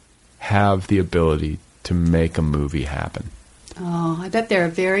have the ability to make a movie happen. Oh, I bet there are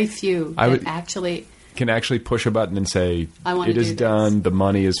very few that actually can actually push a button and say, it is done, the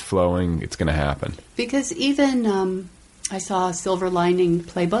money is flowing, it's going to happen. Because even I saw Silver Lining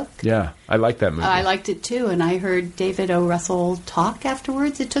Playbook. Yeah, I like that movie. I liked it too, and I heard David O. Russell talk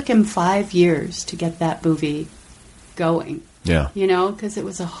afterwards. It took him 5 years to get that movie going. Yeah. Because it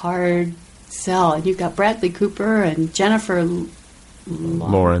was a hard sell. And you've got Bradley Cooper and Jennifer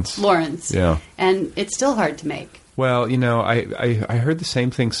Lawrence. Yeah. And it's still hard to make. Well, I heard the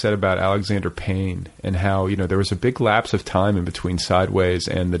same thing said about Alexander Payne, and how, there was a big lapse of time in between Sideways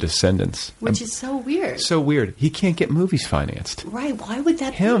and The Descendants. Which is so weird. So weird. He can't get movies financed. Right. Why would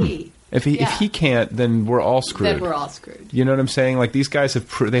that be? If he can't, then we're all screwed. Then we're all screwed. You know what I'm saying? Like, these guys have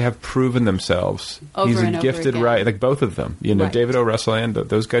proven themselves. He's a gifted writer, like both of them. Right. David O. Russell and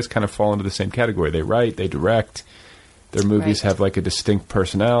those guys kind of fall into the same category. They write, they direct. Their movies have like a distinct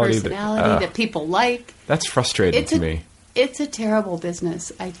personality that people like. That's frustrating to me. It's a terrible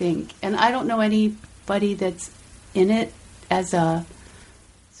business, I think, and I don't know anybody that's in it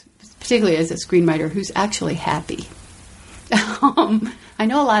particularly as a screenwriter, who's actually happy. I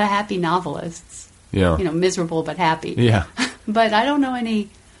know a lot of happy novelists. Yeah. Miserable but happy. Yeah. But I don't know any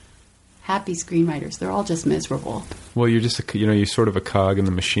happy screenwriters. They're all just miserable. Well, you're just you're sort of a cog in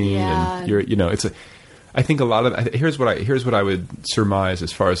the machine, and it's a. I think a lot of here's what I would surmise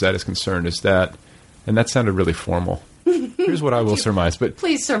as far as that is concerned is that, and that sounded really formal. Here's what I will surmise, but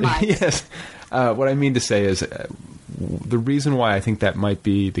please surmise. Yes, what I mean to say is the reason why I think that might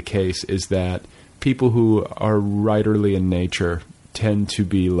be the case is that people who are writerly in nature tend to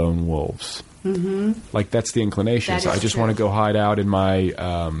be lone wolves. Mm-hmm. Like that's the inclination. So I just want to go hide out in my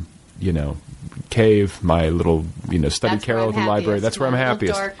cave, my little study carrel at the library. That's where I'm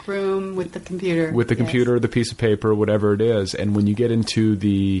happiest. Dark room with the computer. With the computer, the piece of paper, whatever it is. And when you get into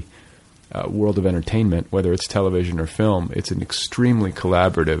the world of entertainment, whether it's television or film, it's an extremely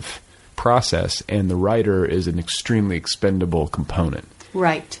collaborative process, and the writer is an extremely expendable component.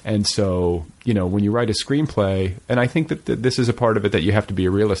 Right. And so, when you write a screenplay, and I think that this is a part of it that you have to be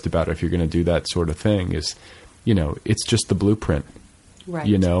a realist about if you're going to do that sort of thing, is, it's just the blueprint. Right.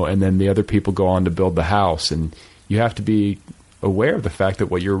 And then the other people go on to build the house, and you have to be aware of the fact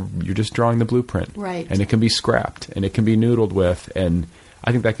that you're just drawing the blueprint. Right. And it can be scrapped, and it can be noodled with, and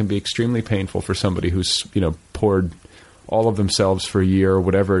I think that can be extremely painful for somebody who's, poured all of themselves for a year or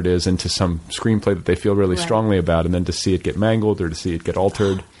whatever it is into some screenplay that they feel really strongly about, and then to see it get mangled or to see it get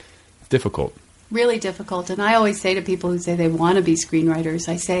altered. Difficult. Really difficult. And I always say to people who say they want to be screenwriters,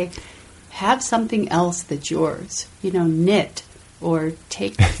 I say, have something else that's yours. Knit or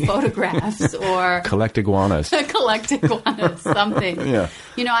take photographs or collect iguanas. Something. Yeah.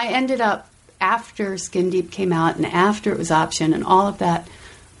 I ended up, after Skin Deep came out and after it was optioned and all of that,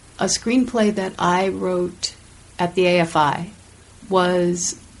 a screenplay that I wrote at the AFI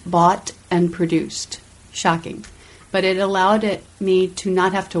was bought and produced. Shocking. but it allowed me to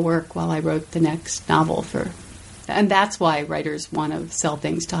not have to work while I wrote the next novel and that's why writers want to sell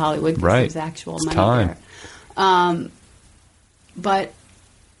things to Hollywood, because there's actual money time there. But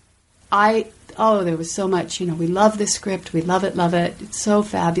there was so much, we love this script, we love it, it's so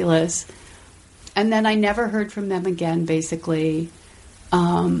fabulous. And then I never heard from them again, basically.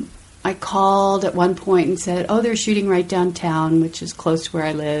 I called at one point and said, they're shooting right downtown, which is close to where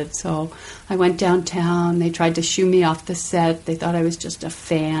I live. So I went downtown. They tried to shoo me off the set. They thought I was just a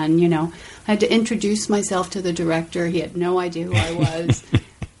fan, I had to introduce myself to the director. He had no idea who I was.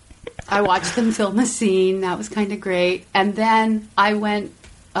 I watched them film a scene. That was kind of great. And then I went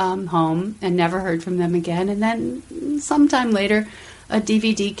home and never heard from them again. And then sometime later, a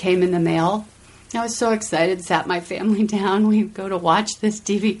DVD came in the mail. I was so excited, sat my family down. We go to watch this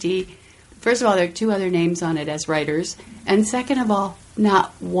DVD. First of all, there are 2 other names on it as writers. And second of all,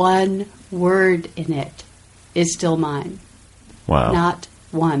 not one word in it is still mine. Wow. Not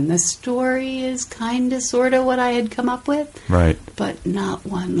one. The story is kind of, sort of what I had come up with. Right. But not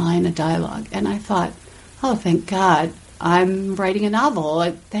one line of dialogue. And I thought, thank God, I'm writing a novel.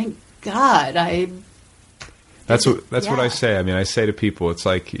 Thank God. That's what I say. I mean, I say to people, it's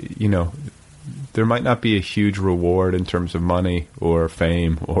like, there might not be a huge reward in terms of money or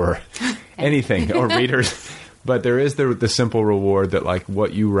fame or anything or readers, but there is the simple reward that, like,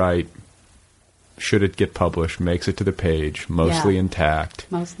 what you write, should it get published, makes it to the page, mostly intact.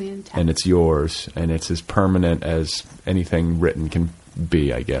 Mostly intact. And it's yours, and it's as permanent as anything written can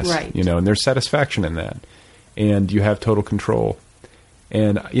be, I guess. Right. And there's satisfaction in that. And you have total control.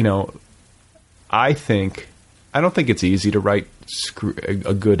 And, I don't think it's easy to write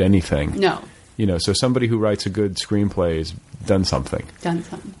a good anything. No. So somebody who writes a good screenplay has done something.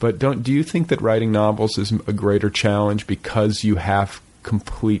 But do you think that writing novels is a greater challenge because you have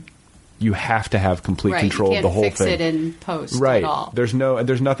to have complete control of the whole thing? You can't fix it in post at all. There's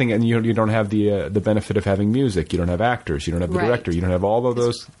nothing, and you don't have the benefit of having music. You don't have actors. You don't have the director. You don't have all of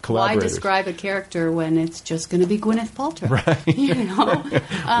those collaborators. Why describe a character when it's just going to be Gwyneth Paltrow? Right.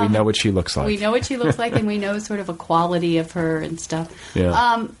 We know what she looks like. We know what she looks like, and we know sort of a quality of her and stuff.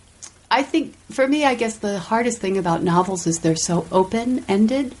 Yeah. I think, for me, I guess the hardest thing about novels is they're so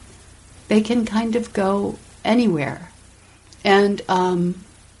open-ended. They can kind of go anywhere. And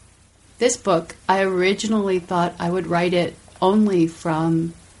this book, I originally thought I would write it only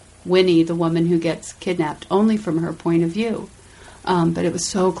from Winnie, the woman who gets kidnapped, only from her point of view. But it was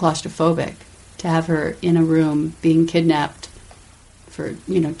so claustrophobic to have her in a room being kidnapped for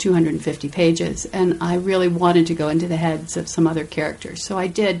 250 pages, and I really wanted to go into the heads of some other characters, so I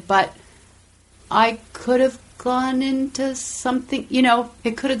did. But I could have gone into something,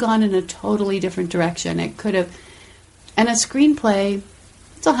 it could have gone in a totally different direction. It could have, and a screenplay,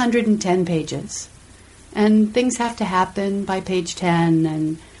 it's 110 pages, and things have to happen by page 10,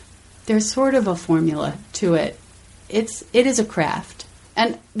 and there's sort of a formula to it. It is a craft,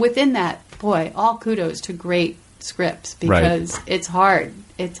 and within that, boy, all kudos to great scripts, because it's hard.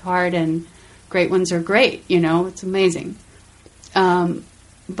 It's hard, and great ones are great. It's amazing.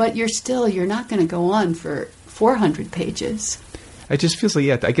 But you're not going to go on for 400 pages. It just feels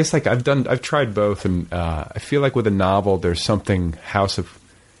like, I guess, like I've tried both, and I feel like with a novel, there's something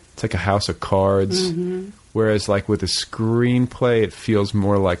it's like a house of cards. Mm-hmm. Whereas like with a screenplay, it feels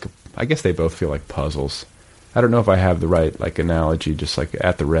more like, I guess they both feel like puzzles. I don't know if I have the right like analogy, just like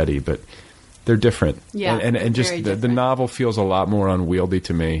at the ready, but they're different. Yeah, and just the novel feels a lot more unwieldy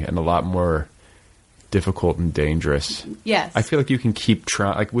to me, and a lot more difficult and dangerous. Yes. I feel like you can keep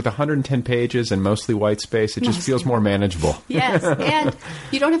trying. Like with 110 pages and mostly white space, it just feels more manageable. Yes, and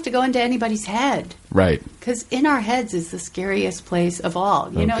you don't have to go into anybody's head. Right. Because in our heads is the scariest place of all.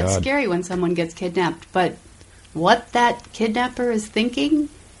 It's scary when someone gets kidnapped, but what that kidnapper is thinking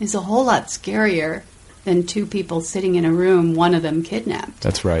is a whole lot scarier than 2 people sitting in a room, one of them kidnapped.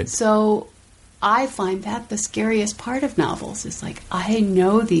 That's right. So I find that the scariest part of novels is like, I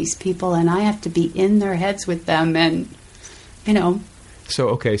know these people and I have to be in their heads with them, and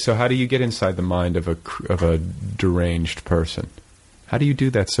So how do you get inside the mind of a deranged person? How do you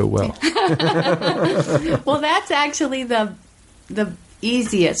do that so well? Well, that's actually the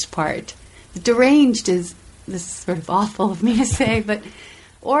easiest part. The deranged is, this is sort of awful of me to say, but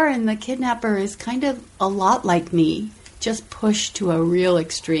Oren, the kidnapper, is kind of a lot like me, just pushed to a real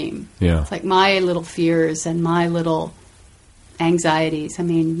extreme. Yeah. It's like my little fears and my little anxieties. I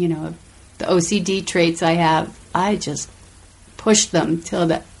mean, the OCD traits I have, I just push them till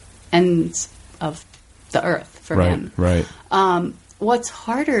the ends of the earth for him. Right. What's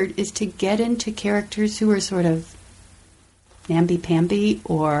harder is to get into characters who are sort of namby-pamby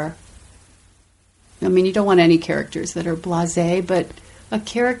or I mean, you don't want any characters that are blasé, but a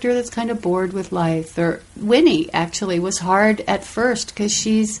character that's kind of bored with life. Or Winnie, actually, was hard at first because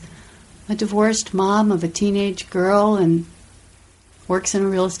she's a divorced mom of a teenage girl and works in a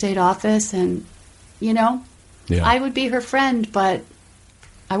real estate office. And, I would be her friend, but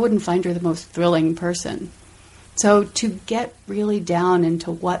I wouldn't find her the most thrilling person. So to get really down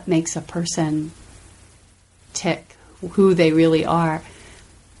into what makes a person tick, who they really are,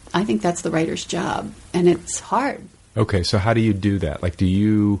 I think that's the writer's job, and it's hard. Okay, so how do you do that? Like,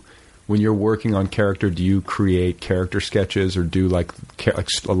 when you're working on character, do you create character sketches or do like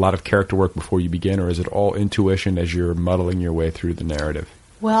a lot of character work before you begin, or is it all intuition as you're muddling your way through the narrative?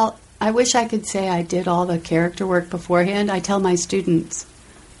 Well, I wish I could say I did all the character work beforehand. I tell my students,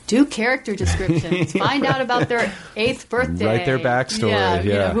 do character descriptions. Find out about their 8th birthday. Write their backstory.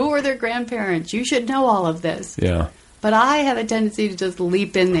 Yeah. Who are their grandparents? You should know all of this. Yeah. But I have a tendency to just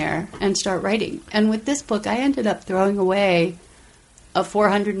leap in there and start writing. And with this book, I ended up throwing away a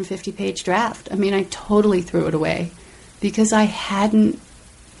 450-page draft. I mean, I totally threw it away because I hadn't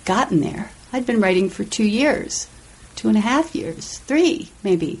gotten there. I'd been writing for 2 years, 2.5 years, 3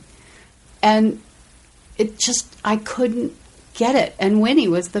 maybe. And I couldn't get it. And Winnie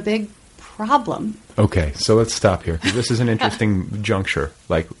was the big problem. Okay, so let's stop here. This is an interesting juncture.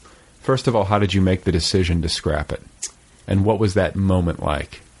 Like, first of all, how did you make the decision to scrap it? And what was that moment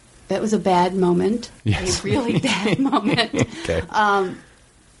like? That was a bad moment. Yes. A really bad moment. Okay. I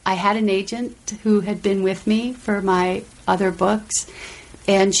had an agent who had been with me for my other books,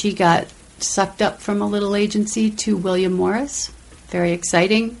 and she got sucked up from a little agency to William Morris. Very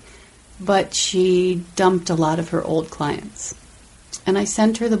exciting. But she dumped a lot of her old clients. And I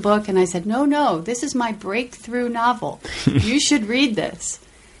sent her the book, and I said, no, this is my breakthrough novel. You should read this.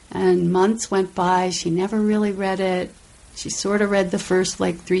 And months went by. She never really read it. She sort of read the first,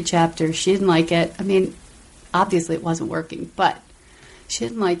 3 chapters. She didn't like it. I mean, obviously it wasn't working, but she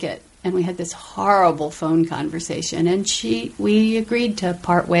didn't like it. And we had this horrible phone conversation, and we agreed to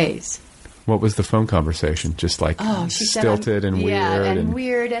part ways. What was the phone conversation? Just stilted and weird? Yeah, and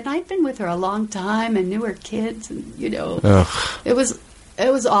weird. And I'd been with her a long time and knew her kids, and, Ugh. It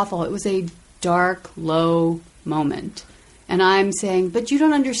was awful. It was a dark, low moment. And I'm saying, but you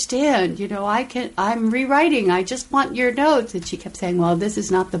don't understand. I'm rewriting. I just want your notes. And she kept saying, well, this is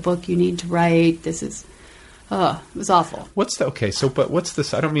not the book you need to write. It was awful. What's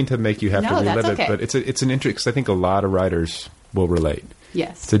this? I don't mean to make you have to relive it, but it's an interest, because I think a lot of writers will relate.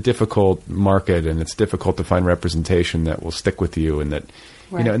 Yes. It's a difficult market, and it's difficult to find representation that will stick with you, and that,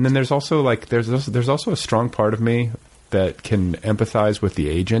 right. And then there's also there's also a strong part of me that can empathize with the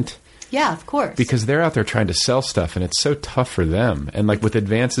agent. Yeah, of course. Because they're out there trying to sell stuff, and it's so tough for them. And with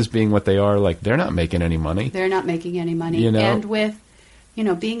advances being what they are, they're not making any money. They're not making any money. And with,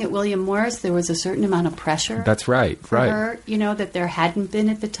 being at William Morris, there was a certain amount of pressure. That's right. For her, that there hadn't been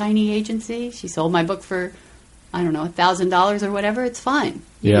at the tiny agency. She sold my book for, I don't know, $1,000 or whatever. It's fine.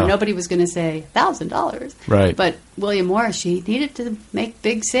 Yeah. Nobody was going to say $1,000. Right. But William Morris, she needed to make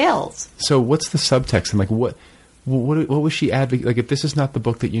big sales. So what's the subtext? And what was she advocating? If this is not the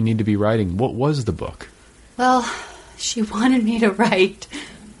book that you need to be writing, what was the book? Well, she wanted me to write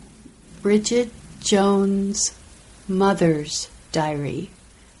Bridget Jones' mother's diary.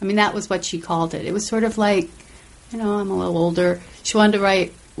 I mean, that was what she called it. It was sort of like, I'm a little older. She wanted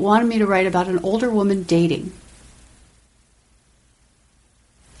me to write about an older woman dating.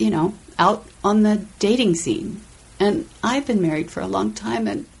 Out on the dating scene. And I've been married for a long time,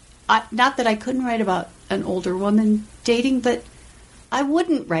 and not that I couldn't write about an older woman dating, but I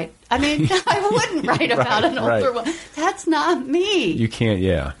wouldn't write. I wouldn't write about an older woman. That's not me. You can't,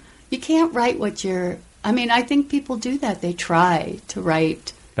 yeah. You can't write what you're... I think people do that. They try to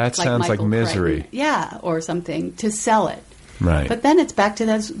write... That sounds like Misery. Crichton. Yeah, or something, to sell it. Right. But then it's back to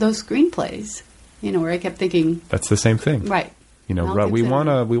those screenplays, where I kept thinking... That's the same thing. Right. We want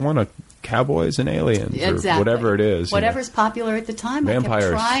a cowboys and aliens, exactly. Or whatever it is. Whatever's popular at the time, Vampires. I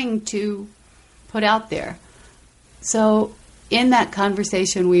kept trying to put out there. So in that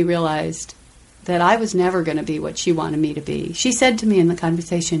conversation, we realized that I was never going to be what she wanted me to be. She said to me in the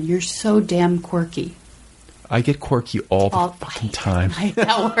conversation, "You're so damn quirky." I get quirky all the fucking time. I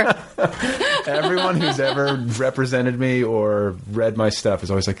know. Everyone who's ever represented me or read my stuff is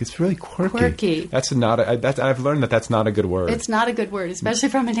always like, "It's really quirky." Quirky. That's not. I've learned that's not a good word. It's not a good word, especially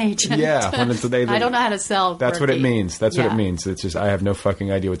from an agent. Yeah, when I don't know how to sell. That's quirky. what it means. That's what it means. It's just I have no fucking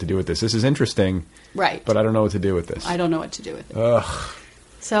idea what to do with this. This is interesting, right? But I don't know what to do with this. I don't know what to do with it. Ugh.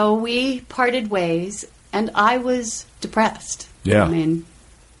 So we parted ways, and I was depressed. Yeah.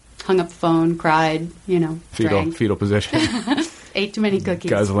 Hung up the phone, cried, drank. Fetal position. ate too many cookies.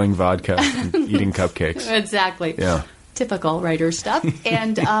 Guzzling vodka and eating cupcakes. Exactly. Yeah. Typical writer stuff.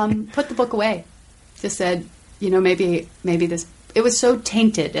 And put the book away. Just said, maybe this... It was so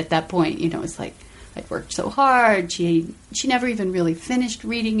tainted at that point. It's like I'd worked so hard. She never even really finished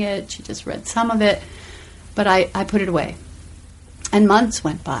reading it. She just read some of it. But I put it away. And months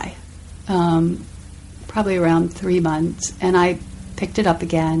went by. Probably around 3 months. And I picked it up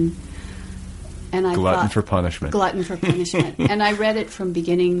again. And I Glutton thought, for punishment. Glutton for punishment. And I read it from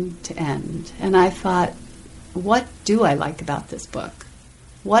beginning to end. And I thought, what do I like about this book?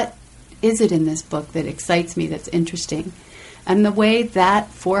 What is it in this book that excites me, that's interesting? And the way that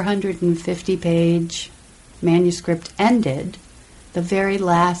 450-page manuscript ended, the very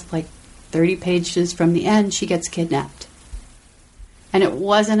last, 30 pages from the end, she gets kidnapped. And it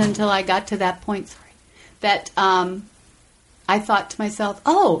wasn't until I got to that point, that I thought to myself,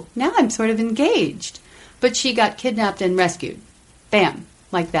 oh, now I'm sort of engaged. But she got kidnapped and rescued. Bam,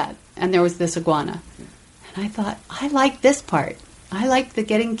 like that. And there was this iguana. And I thought, I like this part. I like the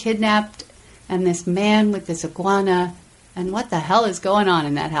getting kidnapped and this man with this iguana and what the hell is going on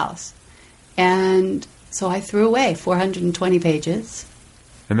in that house. And so I threw away 420 pages.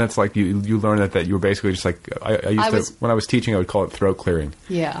 And that's like you learn that you were basically just like when I was teaching I would call it throat clearing.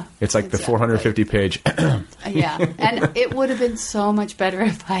 Yeah. It's like exactly. the 450 page. Yeah. And it would have been so much better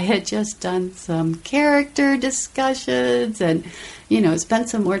if I had just done some character discussions and spent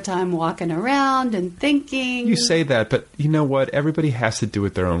some more time walking around and thinking. You say that, but you know what? Everybody has to do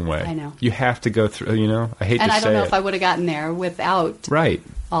it their own way. I know. You have to go through, I hate to say it. And I don't know if I would have gotten there without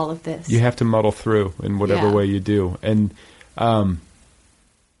all of this. You have to muddle through in whatever way you do. And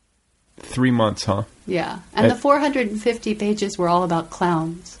 3 months, huh? Yeah. And the 450 pages were all about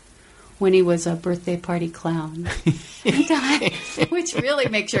clowns. When he was a birthday party clown. Which really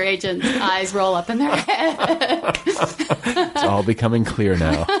makes your agent's eyes roll up in their head. It's all becoming clear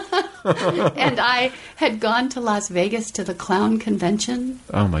now. And I had gone to Las Vegas to the clown convention.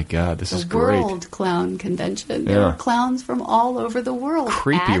 Oh my God, this is The great. World Clown Convention. There were clowns from all over the world.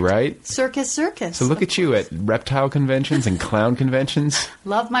 Creepy, right? Circus. So look at you at reptile conventions and clown conventions.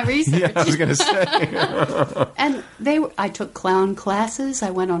 Love my research. Yeah, I was going to say. And I took clown classes.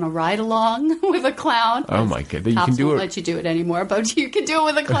 I went on a ride along with a clown. Oh my God, you Cops can do won't it. let you do it anymore, but you can do it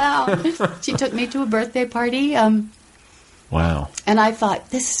with a clown. She took me to a birthday party. Wow. And I thought,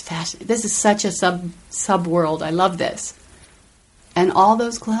 this is fascinating. This is such a sub world. I love this. And all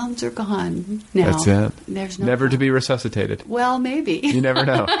those clowns are gone now. That's it. There's no never clown. to be resuscitated. Well, maybe. You never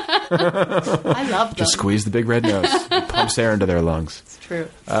know. I love them. Just squeeze the big red nose. It pumps air into their lungs. It's true.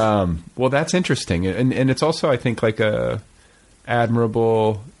 Well, that's interesting. And it's also, I think, like a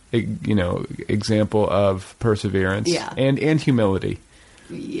admirable, example of perseverance and humility.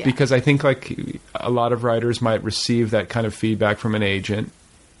 Yeah. Because I think like a lot of writers might receive that kind of feedback from an agent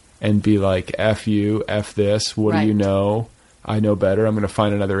and be like, F you, F this, what do you know? I know better. I'm going to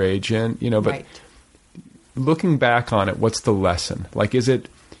find another agent, but looking back on it, what's the lesson? Like, is it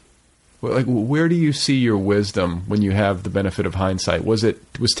like, where do you see your wisdom when you have the benefit of hindsight? Was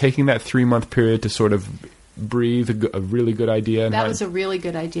taking that 3-month period to sort of breathe a really good idea? That was a really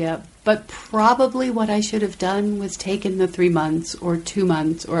good idea. But probably what I should have done was taken the 3 months or 2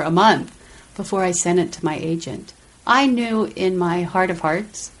 months or a month before I sent it to my agent. I knew in my heart of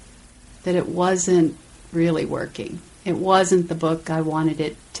hearts that it wasn't really working. It wasn't the book I wanted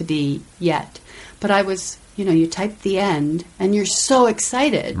it to be yet. But I was, you type the end and you're so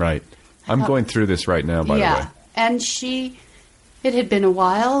excited. Right. I'm going through this right now, by the way. And it had been a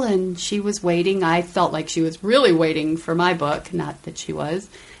while and she was waiting. I felt like she was really waiting for my book, not that she was.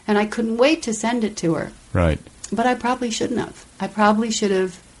 And I couldn't wait to send it to her. Right. But I probably shouldn't have. I probably should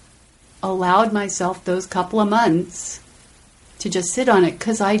have allowed myself those couple of months to just sit on it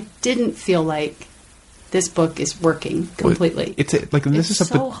because I didn't feel like this book is working completely. This is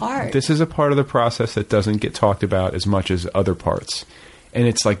so hard. This is a part of the process that doesn't get talked about as much as other parts. And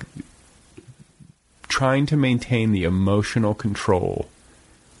it's like trying to maintain the emotional control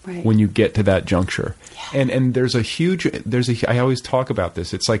when you get to that juncture. Yeah. And I always talk about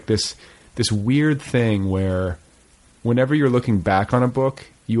this. It's like this weird thing where whenever you're looking back on a book,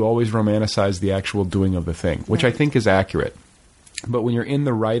 you always romanticize the actual doing of the thing, which I think is accurate. But when you're in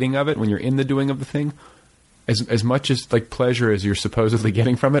the writing of it, when you're in the doing of the thing, as much as like pleasure as you're supposedly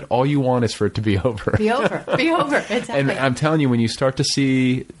getting from it, all you want is for it to be over. Be over. Exactly. And I'm telling you, when you start to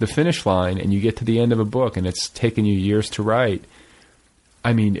see the finish line and you get to the end of a book and it's taken you years to write,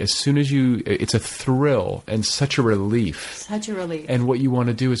 I mean, as soon as it's a thrill and such a relief. Such a relief. And what you want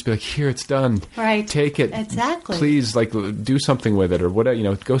to do is be like, here, it's done. Right. Take it. Exactly. Please, like, do something with it or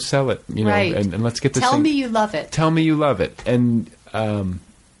whatever, go sell it, right. and let's get this Tell thing. me you love it. Tell me you love it. And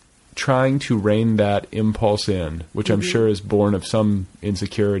trying to rein that impulse in, which I'm sure is born of some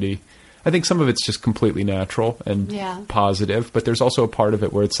insecurity. I think some of it's just completely natural and positive, but there's also a part of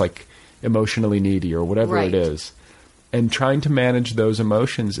it where it's like emotionally needy or whatever it is. And trying to manage those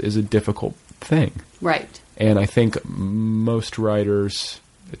emotions is a difficult thing. Right. And I think most writers,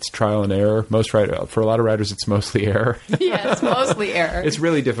 it's trial and error. For a lot of writers, it's mostly error. Yes, mostly error. It's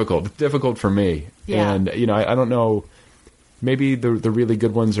really difficult. It's difficult for me. Yeah. And, I don't know, maybe the really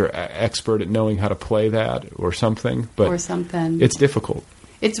good ones are expert at knowing how to play that or something. But it's difficult.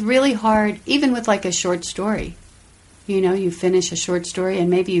 It's really hard, even with like a short story. You finish a short story and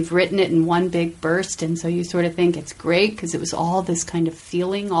maybe you've written it in one big burst, and so you sort of think it's great because it was all this kind of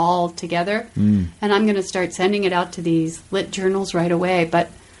feeling all together. And I'm going to start sending it out to these lit journals right away.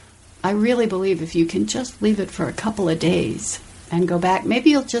 But I really believe if you can just leave it for a couple of days and go back,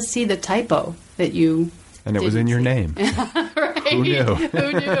 maybe you'll just see the typo that you And it was in your name. Right? Who knew?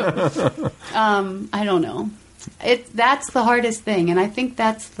 Who knew? I don't know. That's the hardest thing, and I think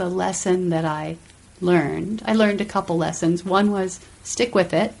that's the lesson that I learned. I learned a couple lessons. One was stick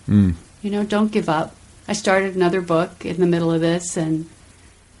with it. Don't give up. I started another book in the middle of this, and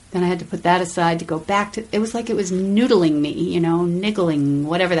then I had to put that aside to go back to. It was like it was noodling me, niggling,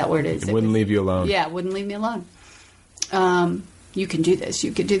 whatever that word is. It wouldn't leave you alone. Yeah, it wouldn't leave me alone. You can do this.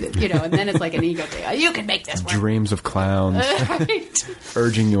 You can do this. And then it's like an ego thing. You can make this work. Dreams of clowns, right.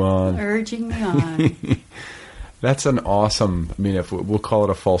 urging you on. Urging me on. That's an awesome, if we'll call it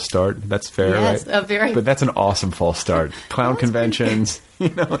a false start, that's fair, yes, right? But that's an awesome false start. Clown conventions,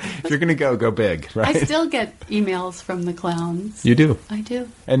 if you're going to go big, right? I still get emails from the clowns. You do? I do.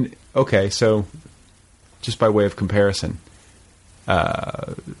 And, okay, so just by way of comparison,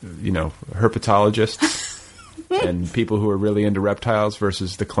 herpetologists and people who are really into reptiles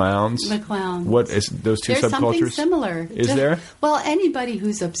versus the clowns. The clowns. What is those two There's subcultures? Something similar. Is there? Well, anybody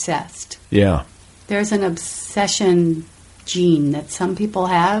who's obsessed. Yeah. There's an obsession gene that some people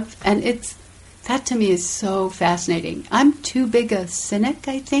have, and that to me is so fascinating. I'm too big a cynic,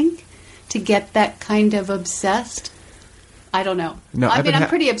 I think, to get that kind of obsessed. I don't know. No, I'm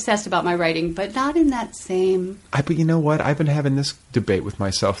pretty obsessed about my writing, but not in that same. But you know what? I've been having this debate with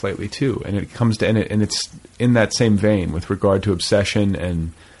myself lately too, and it comes to and it's in that same vein with regard to obsession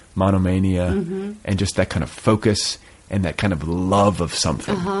and monomania and just that kind of focus and that kind of love of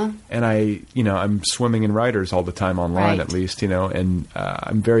something. And I'm swimming in writers all the time online, at least, and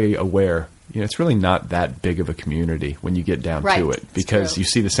I'm very aware. It's really not that big of a community when you get down to it, because you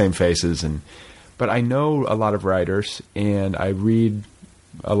see the same faces. But I know a lot of writers, and I read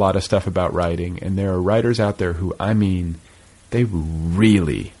a lot of stuff about writing, and there are writers out there who, they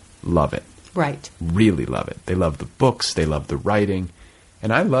really love it. Right. Really love it. They love the books. They love the writing.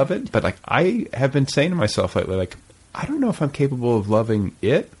 And I love it, but I have been saying to myself lately, I don't know if I'm capable of loving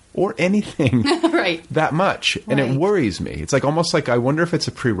it or anything that much. And it worries me. It's almost like I wonder if it's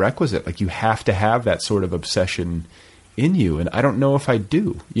a prerequisite. Like you have to have that sort of obsession in you. And I don't know if I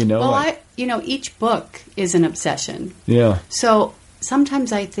do, Well, each book is an obsession. Yeah. So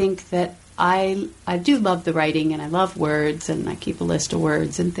sometimes I think that I do love the writing and I love words and I keep a list of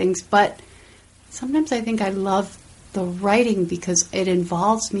words and things. But sometimes I think I love the writing because it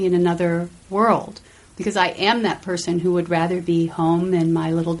involves me in another world. Because I am that person who would rather be home in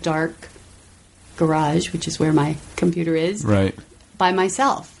my little dark garage, which is where my computer is, by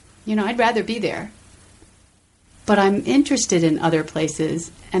myself. I'd rather be there. But I'm interested in other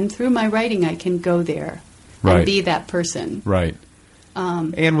places, and through my writing I can go there and be that person. Right.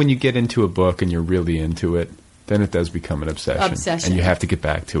 And when you get into a book and you're really into it, then it does become an obsession. And you have to get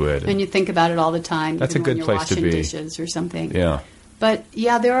back to it. And you think about it all the time. That's a good place to be. When you're washing dishes or something. Yeah. But,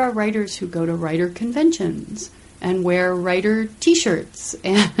 there are writers who go to writer conventions and wear writer T-shirts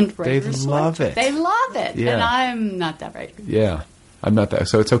and writer They love it. They love it. Yeah. And I'm not that writer. Yeah. I'm not that.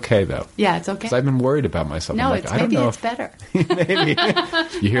 So it's okay, though. Yeah, it's okay. Because I've been worried about myself. No, I don't know it's better. Maybe.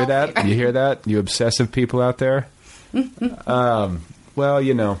 You hear that? You hear that? You obsessive people out there? Well,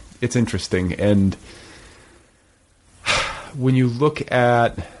 it's interesting. And when you look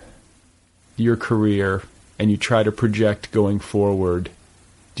at your career and you try to project going forward,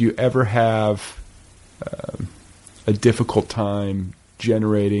 do you ever have a difficult time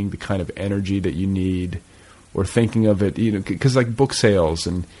generating the kind of energy that you need, or thinking of it, because book sales,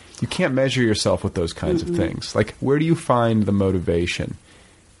 and you can't measure yourself with those kinds of things. Where do you find the motivation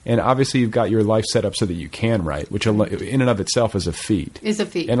And obviously, you've got your life set up so that you can write, which in and of itself is a feat. Is a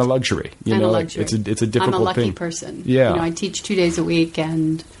feat. And a luxury. You know, a luxury. It's a difficult thing. I'm a lucky person. Yeah. You know, I teach 2 days a week,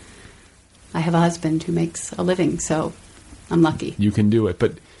 and I have a husband who makes a living, so I'm lucky. You can do it.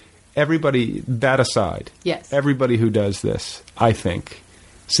 But everybody, that aside, yes, everybody who does this, I think,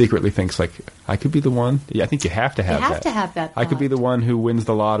 secretly thinks, like, I could be the one. Yeah, I think you have to have that. You have to have that I could be the one who wins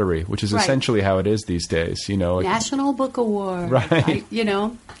the lottery, which is Right. essentially how it is these days. You know, National Book Award. Right. You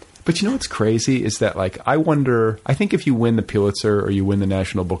know. But you know what's crazy is that, like, I think if you win the Pulitzer or you win the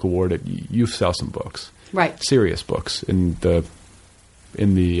National Book Award, you sell some books. Right. Serious books in the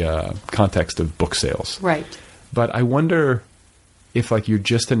context of book sales. Right. But I wonder if, like, you're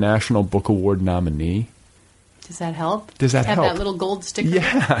just a National Book Award nominee. Does that help? Does that have help? That little gold sticker?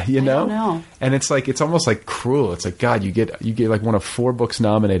 Yeah, you know? I don't know. And it's like, it's almost like cruel. It's like, God, you get like one of 4 books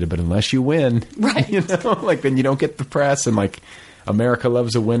nominated, but unless you win, right? You know, like, then you don't get the press, and like America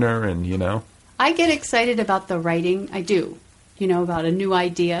loves a winner, and you know. I get excited about the writing. I do. You know, about a new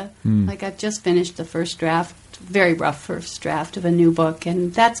idea. Like, I've just finished the first draft, very rough first draft of a new book,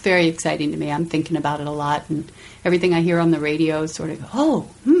 and that's very exciting to me. I'm thinking about it a lot, and everything I hear on the radio is sort of,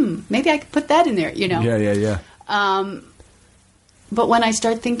 maybe I could put that in there, you know? Yeah. But when I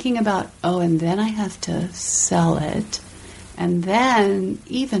start thinking about, and then I have to sell it, and then,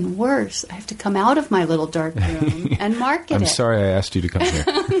 even worse, I have to come out of my little dark room and market it. I'm sorry I asked you to come here.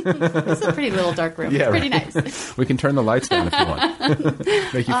 It's a pretty little dark room. Yeah, it's pretty right. nice. We can turn the lights down if you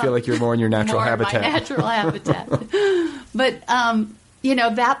want. Make you feel like you're more in your natural More habitat. My natural habitat. But, you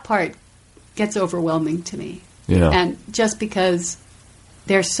know, that part gets overwhelming to me. Yeah. And just because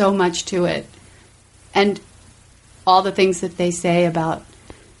there's so much to it. And all the things that they say about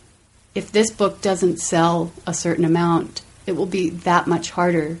if this book doesn't sell a certain amount, it will be that much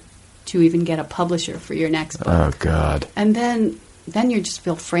harder to even get a publisher for your next book. Oh, God. And then you just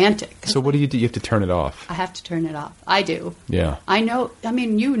feel frantic. So what do? You have to turn it off. I have to turn it off. I do. Yeah. I know,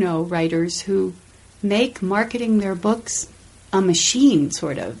 you know writers who make marketing their books a machine,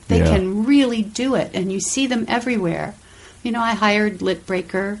 sort of. They can really do it, and you see them everywhere. You know, I hired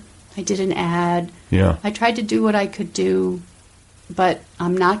Litbreaker. I did an ad. Yeah. I tried to do what I could do, but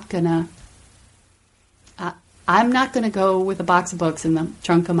I'm not gonna go with a box of books in the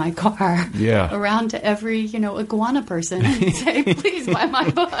trunk of my car around to every, iguana person and say, please buy my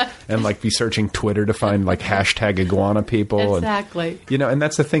book. And like be searching Twitter to find like hashtag iguana people. Exactly. And, and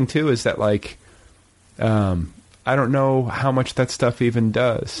that's the thing too, is that like, I don't know how much that stuff even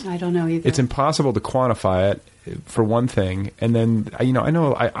does. I don't know either. It's impossible to quantify it, for one thing. And then,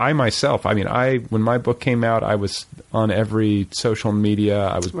 I myself, when my book came out, I was on every social media.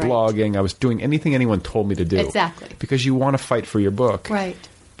 I was blogging. I was doing anything anyone told me to do. Exactly. Because you want to fight for your book. Right.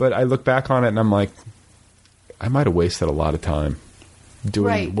 But I look back on it and I'm like, I might have wasted a lot of time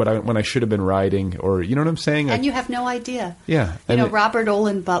doing when I should have been writing, or, you know what I'm saying? And you have no idea. Yeah. Robert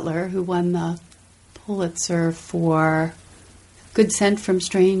Olin Butler, who won the Pulitzer for Good Scent from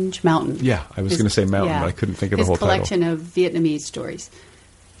Strange Mountain. Yeah, I was going to say Mountain, but I couldn't think of the whole title. His collection of Vietnamese stories.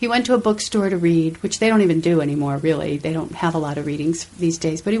 He went to a bookstore to read, which they don't even do anymore, really. They don't have a lot of readings these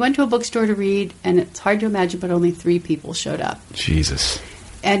days. But he went to a bookstore to read, and it's hard to imagine, but only 3 people showed up. Jesus.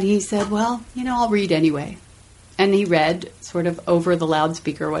 And he said, well, I'll read anyway. And he read sort of over the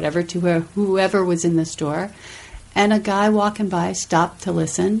loudspeaker or whatever to whoever was in the store. And a guy walking by stopped to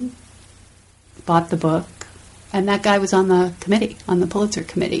listen, bought the book, and that guy was on the committee, on the Pulitzer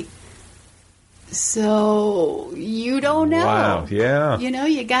committee. So you don't know. Wow, yeah.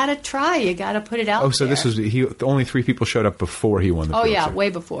 You got to try. You got to put it out there. Oh, so this was, only 3 people showed up before he won the Pulitzer. Oh, yeah, way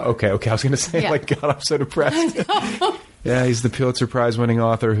before. Okay. I was going to say, God, I'm so depressed. Yeah, he's the Pulitzer Prize winning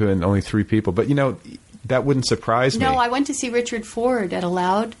author and only 3 people. But, that wouldn't surprise me. No, I went to see Richard Ford at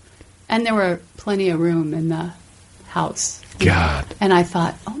Aloud, and there were plenty of room in the house. God. And I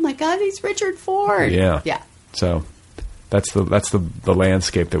thought, oh, my God, he's Richard Ford. Yeah. Yeah. So that's the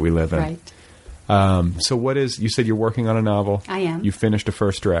landscape that we live in. Right. So you said you're working on a novel. I am. You finished a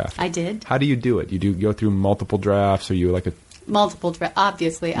first draft. I did. How do you do it? You go through multiple drafts, or you like a... Multiple drafts,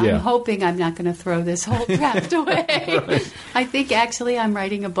 obviously. I'm hoping I'm not going to throw this whole draft away. Right. I think actually I'm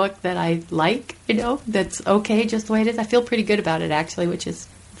writing a book that I like, that's okay just the way it is. I feel pretty good about it, actually, which is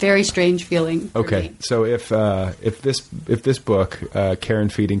very strange feeling for me. So if this book, Care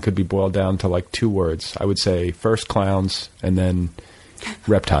and Feeding, could be boiled down to like 2 words, I would say first clowns and then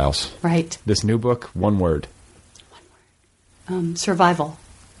reptiles. Right. This new book, 1 word. Survival.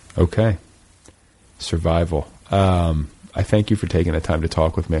 Okay. Survival. I thank you for taking the time to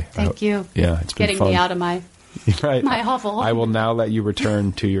talk with me. Thank you. Yeah, it's been getting fun. me out of my hovel. I will now let you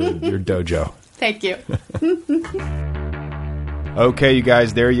return to your dojo. Thank you. Okay, you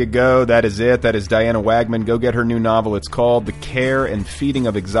guys, there you go. That is it. That is Diana Wagman. Go get her new novel. It's called The Care and Feeding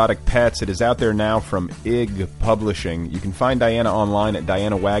of Exotic Pets. It is out there now from IG Publishing. You can find Diana online at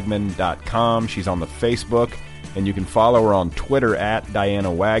dianawagman.com. She's on the Facebook, and you can follow her on Twitter at Diana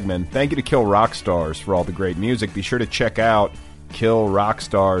Wagman. Thank you to Kill Rock Stars for all the great music. Be sure to check out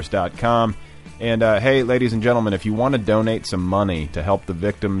killrockstars.com. And hey, ladies and gentlemen, if you want to donate some money to help the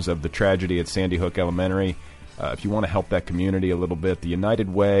victims of the tragedy at Sandy Hook Elementary, if you want to help that community a little bit, the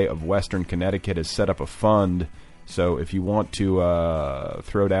United Way of Western Connecticut has set up a fund. So if you want to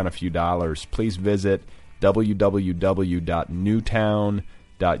throw down a few dollars, please visit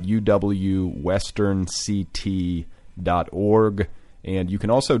www.newtown.uwwesternct.org. And you can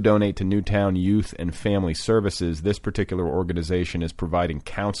also donate to Newtown Youth and Family Services. This particular organization is providing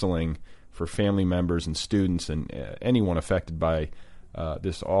counseling for family members and students and anyone affected by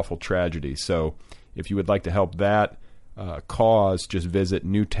this awful tragedy. So if you would like to help that cause, just visit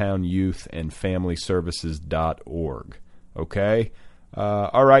newtownyouthandfamilyservices.org. Okay?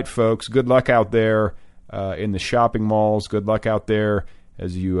 All right, folks. Good luck out there in the shopping malls. Good luck out there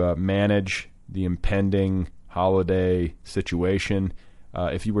as you manage the impending holiday situation.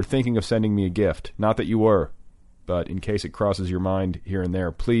 If you were thinking of sending me a gift, not that you were, but in case it crosses your mind here and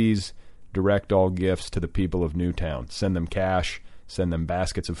there, please direct all gifts to the people of Newtown. Send them cash. Send them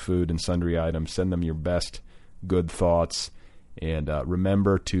baskets of food and sundry items. Send them your best good thoughts. And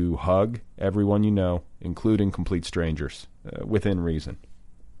remember to hug everyone you know, including complete strangers, within reason.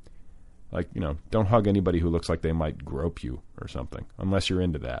 Like, don't hug anybody who looks like they might grope you or something, unless you're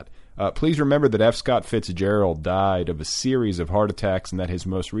into that. Please remember that F. Scott Fitzgerald died of a series of heart attacks and that his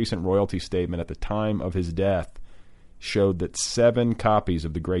most recent royalty statement at the time of his death showed that 7 copies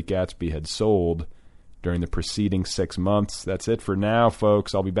of The Great Gatsby had sold during the preceding 6 months. That's it for now,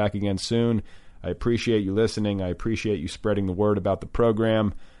 folks. I'll be back again soon. I appreciate you listening. I appreciate you spreading the word about the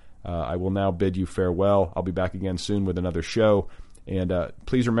program. I will now bid you farewell. I'll be back again soon with another show. And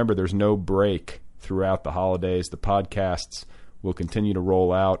please remember, there's no break throughout the holidays. The podcasts will continue to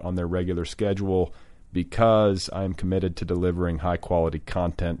roll out on their regular schedule because I'm committed to delivering high-quality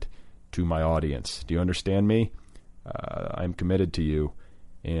content to my audience. Do you understand me? I'm committed to you,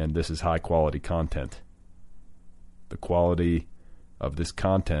 and this is high-quality content. The quality of this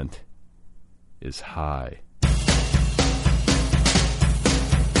content is high.